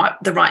weren't quite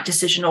the right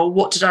decision, or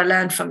what did I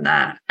learn from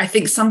that? I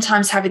think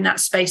sometimes having that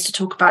space to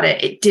talk about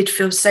it did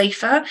feel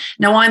safer.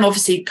 Now, I'm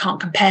obviously can't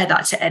compare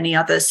that to any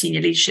other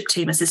senior leadership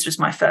team, as this was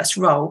my first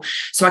role.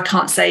 So I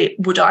can't say,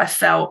 would I have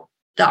felt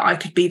that I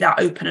could be that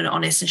open and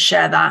honest and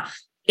share that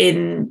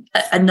in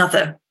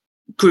another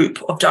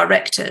group of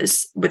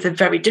directors with a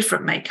very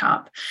different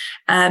makeup.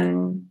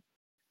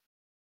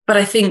 But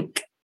I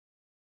think,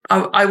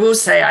 I will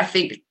say, I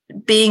think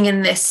being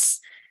in this,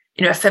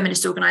 a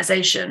feminist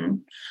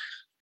organization,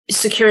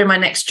 securing my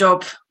next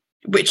job,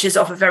 which is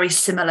of a very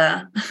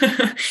similar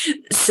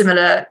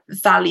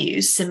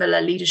values,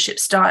 similar leadership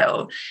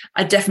style,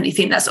 I definitely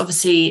think that's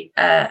obviously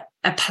a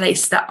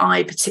place that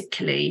I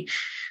particularly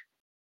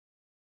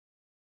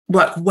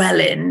work well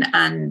in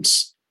and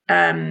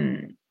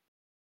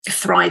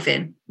thrive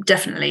in,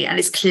 definitely. And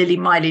it's clearly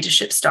my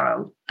leadership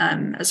style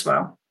as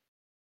well.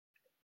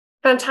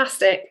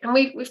 Fantastic. And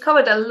we've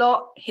covered a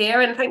lot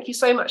here, and thank you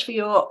so much for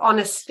your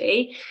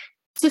honesty.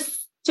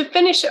 To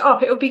finish it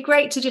off, it would be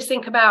great to just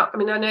think about,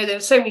 I know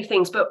there's so many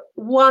things, but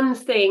one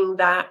thing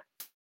that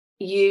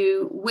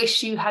you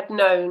wish you had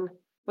known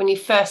when you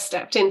first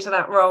stepped into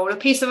that role, a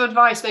piece of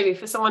advice maybe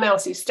for someone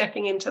else who's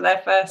stepping into their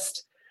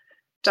first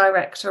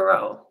director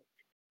role.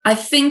 I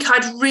think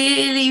I'd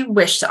really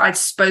wish that I'd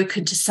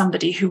spoken to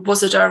somebody who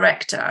was a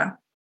director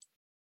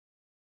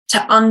to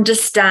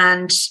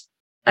understand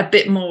a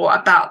bit more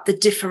about the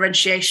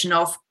differentiation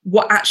of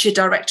what actually a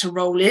director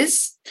role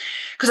is.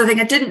 Because I think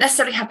I didn't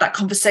necessarily have that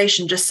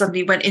conversation, just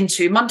suddenly went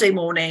into Monday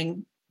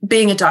morning,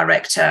 being a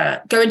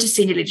director, going to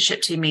senior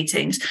leadership team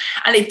meetings.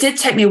 And it did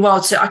take me a while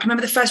I can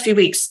remember the first few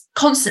weeks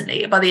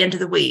constantly, by the end of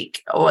the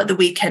week or at the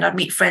weekend, I'd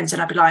meet friends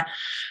and I'd be like,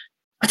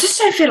 I just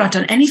don't feel I've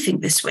done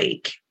anything this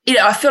week.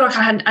 I feel like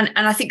I hadn't, and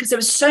I think because there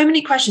were so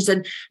many questions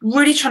and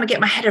really trying to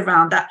get my head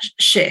around that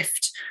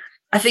shift.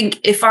 I think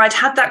if I'd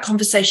had that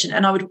conversation,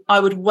 and I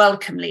would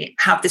welcomely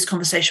have this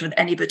conversation with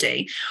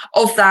anybody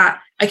of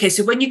that, okay,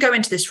 so when you go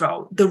into this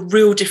role, the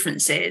real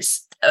difference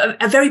is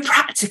a very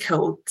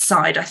practical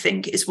side, I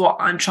think, is what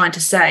I'm trying to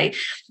say.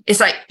 It's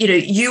like,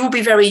 you will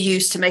be very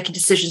used to making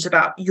decisions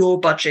about your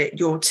budget,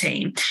 your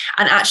team,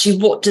 and actually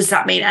what does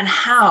that mean, and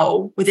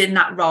how within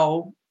that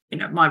role,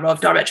 my role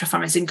of director of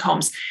fundraising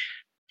comms,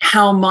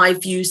 how my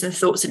views and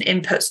thoughts and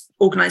inputs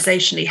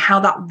organisationally, how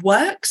that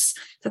works.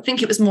 So I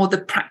think it was more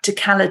the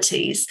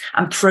practicalities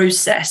and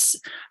process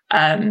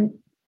that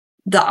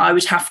I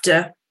would have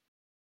to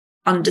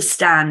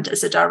understand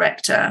as a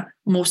director,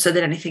 more so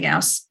than anything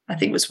else. I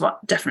think was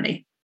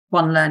definitely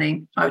one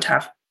learning I would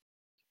have.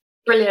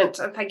 Brilliant.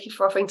 And thank you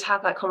for offering to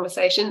have that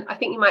conversation. I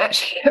think you might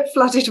actually get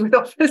flooded with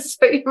offers,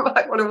 so you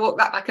might want to walk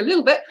that back a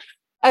little bit.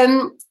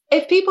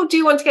 If people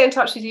do want to get in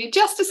touch with you,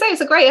 just to say it's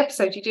a great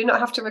episode, you do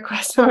not have to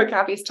request some of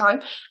Gabi's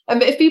time.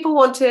 But if people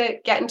want to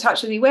get in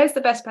touch with you, where's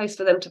the best place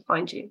for them to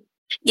find you?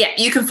 Yeah,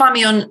 you can find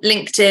me on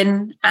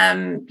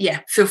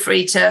LinkedIn. Feel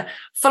free to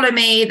follow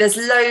me. There's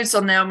loads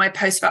on there on my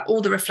posts about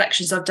all the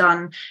reflections I've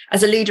done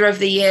as a leader over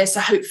the year. So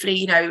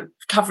hopefully,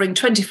 covering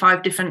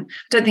 25 different, I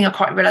don't think I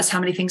quite realised how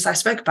many things I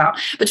spoke about,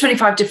 but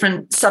 25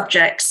 different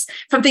subjects,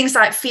 from things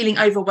like feeling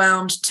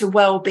overwhelmed to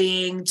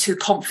well-being to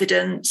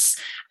confidence.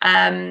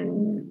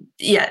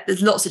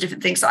 There's lots of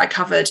different things that I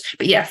covered.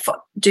 But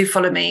do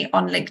follow me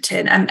on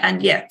LinkedIn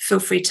and feel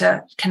free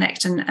to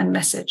connect and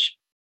message.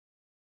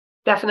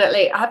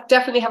 Definitely. I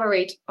definitely have a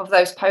read of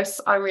those posts.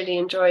 I really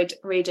enjoyed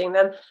reading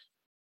them.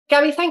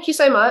 Gabi, thank you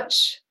so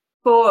much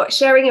for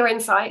sharing your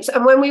insights.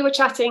 And when we were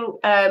chatting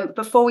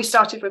before we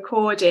started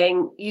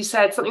recording, you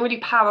said something really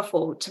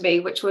powerful to me,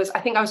 which was,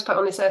 I think I was put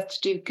on this earth to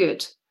do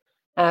good.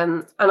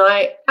 And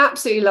I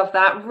absolutely love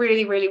that.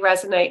 Really, really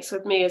resonates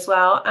with me as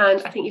well.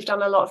 And I think you've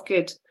done a lot of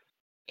good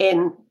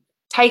in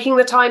taking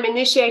the time,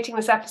 initiating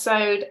this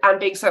episode and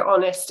being so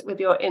honest with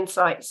your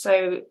insights.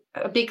 So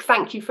a big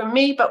thank you from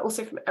me, but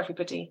also from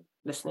everybody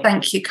listening.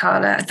 Thank you,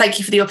 Carla. Thank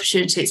you for the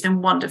opportunity. It's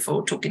been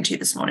wonderful talking to you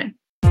this morning.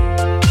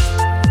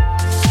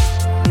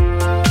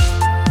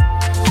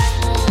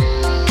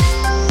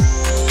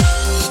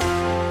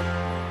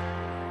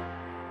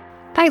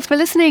 Thanks for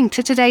listening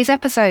to today's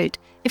episode.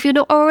 If you're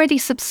not already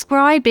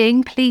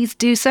subscribing, please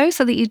do so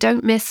that you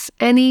don't miss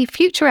any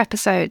future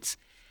episodes.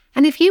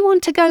 And if you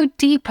want to go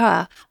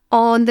deeper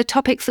on the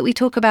topics that we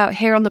talk about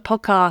here on the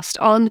podcast,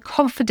 on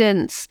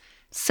confidence,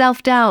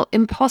 self-doubt,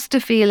 imposter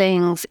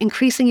feelings,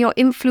 increasing your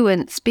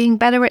influence, being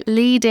better at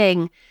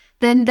leading,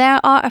 then there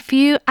are a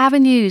few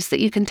avenues that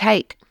you can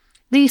take.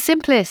 The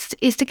simplest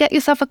is to get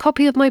yourself a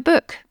copy of my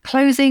book,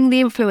 Closing the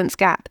Influence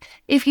Gap.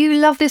 If you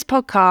love this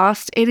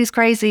podcast, it is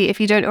crazy if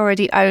you don't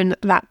already own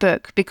that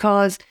book,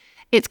 because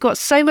it's got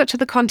so much of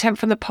the content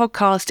from the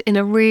podcast in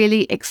a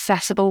really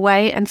accessible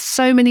way and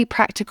so many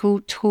practical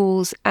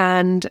tools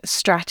and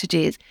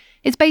strategies.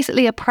 It's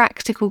basically a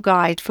practical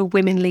guide for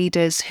women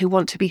leaders who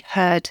want to be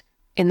heard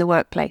in the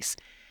workplace.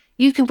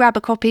 You can grab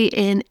a copy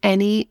in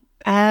any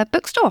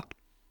bookstore.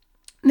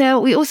 Now,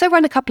 we also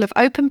run a couple of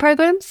open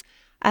programs.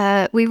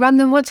 We run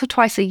them once or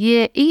twice a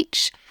year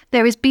each.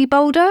 There is Be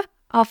Bolder,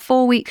 our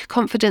 4-week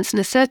confidence and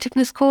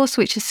assertiveness course,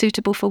 which is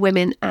suitable for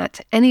women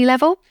at any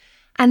level.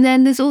 And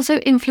then there's also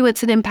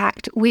Influence and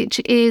Impact, which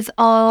is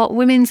our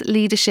women's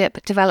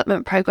leadership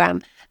development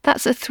program.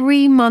 That's a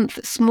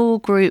 3-month small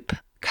group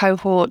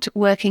cohort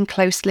working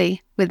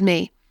closely with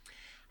me.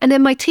 And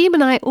then my team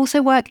and I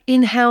also work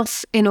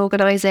in-house in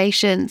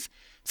organizations.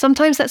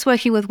 Sometimes that's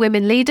working with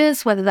women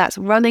leaders, whether that's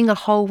running a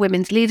whole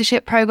women's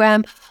leadership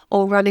program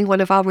or running one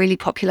of our really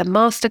popular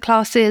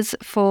masterclasses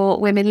for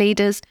women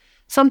leaders.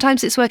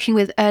 Sometimes it's working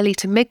with early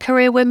to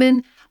mid-career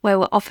women, where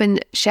we're often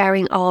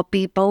sharing our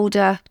Be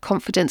Bolder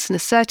confidence and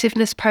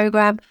assertiveness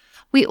program.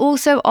 We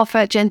also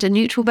offer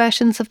gender-neutral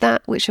versions of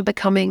that, which are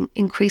becoming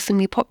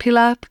increasingly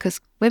popular because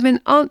women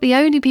aren't the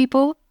only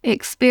people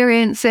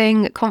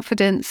experiencing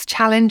confidence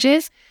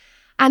challenges.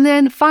 And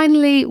then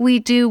finally, we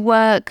do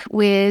work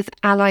with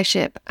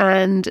allyship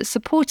and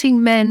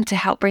supporting men to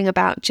help bring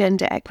about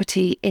gender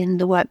equity in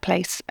the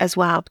workplace as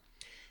well.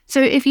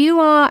 So if you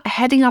are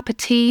heading up a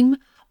team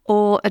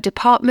or a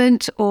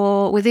department,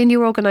 or within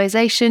your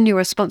organization, you're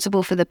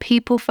responsible for the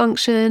people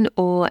function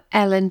or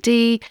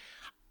L&D,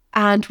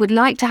 and would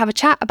like to have a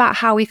chat about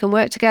how we can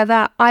work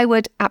together, I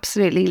would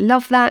absolutely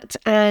love that.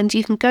 And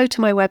you can go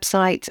to my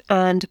website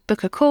and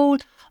book a call.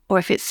 Or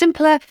if it's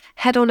simpler,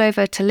 head on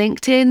over to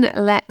LinkedIn,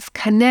 let's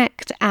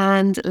connect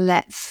and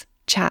let's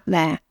chat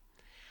there.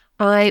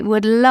 I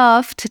would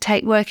love to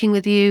take working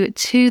with you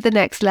to the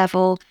next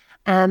level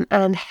and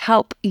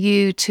help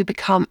you to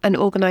become an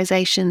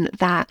organisation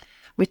that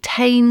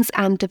retains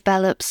and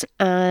develops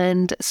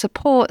and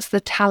supports the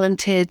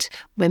talented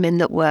women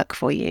that work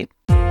for you.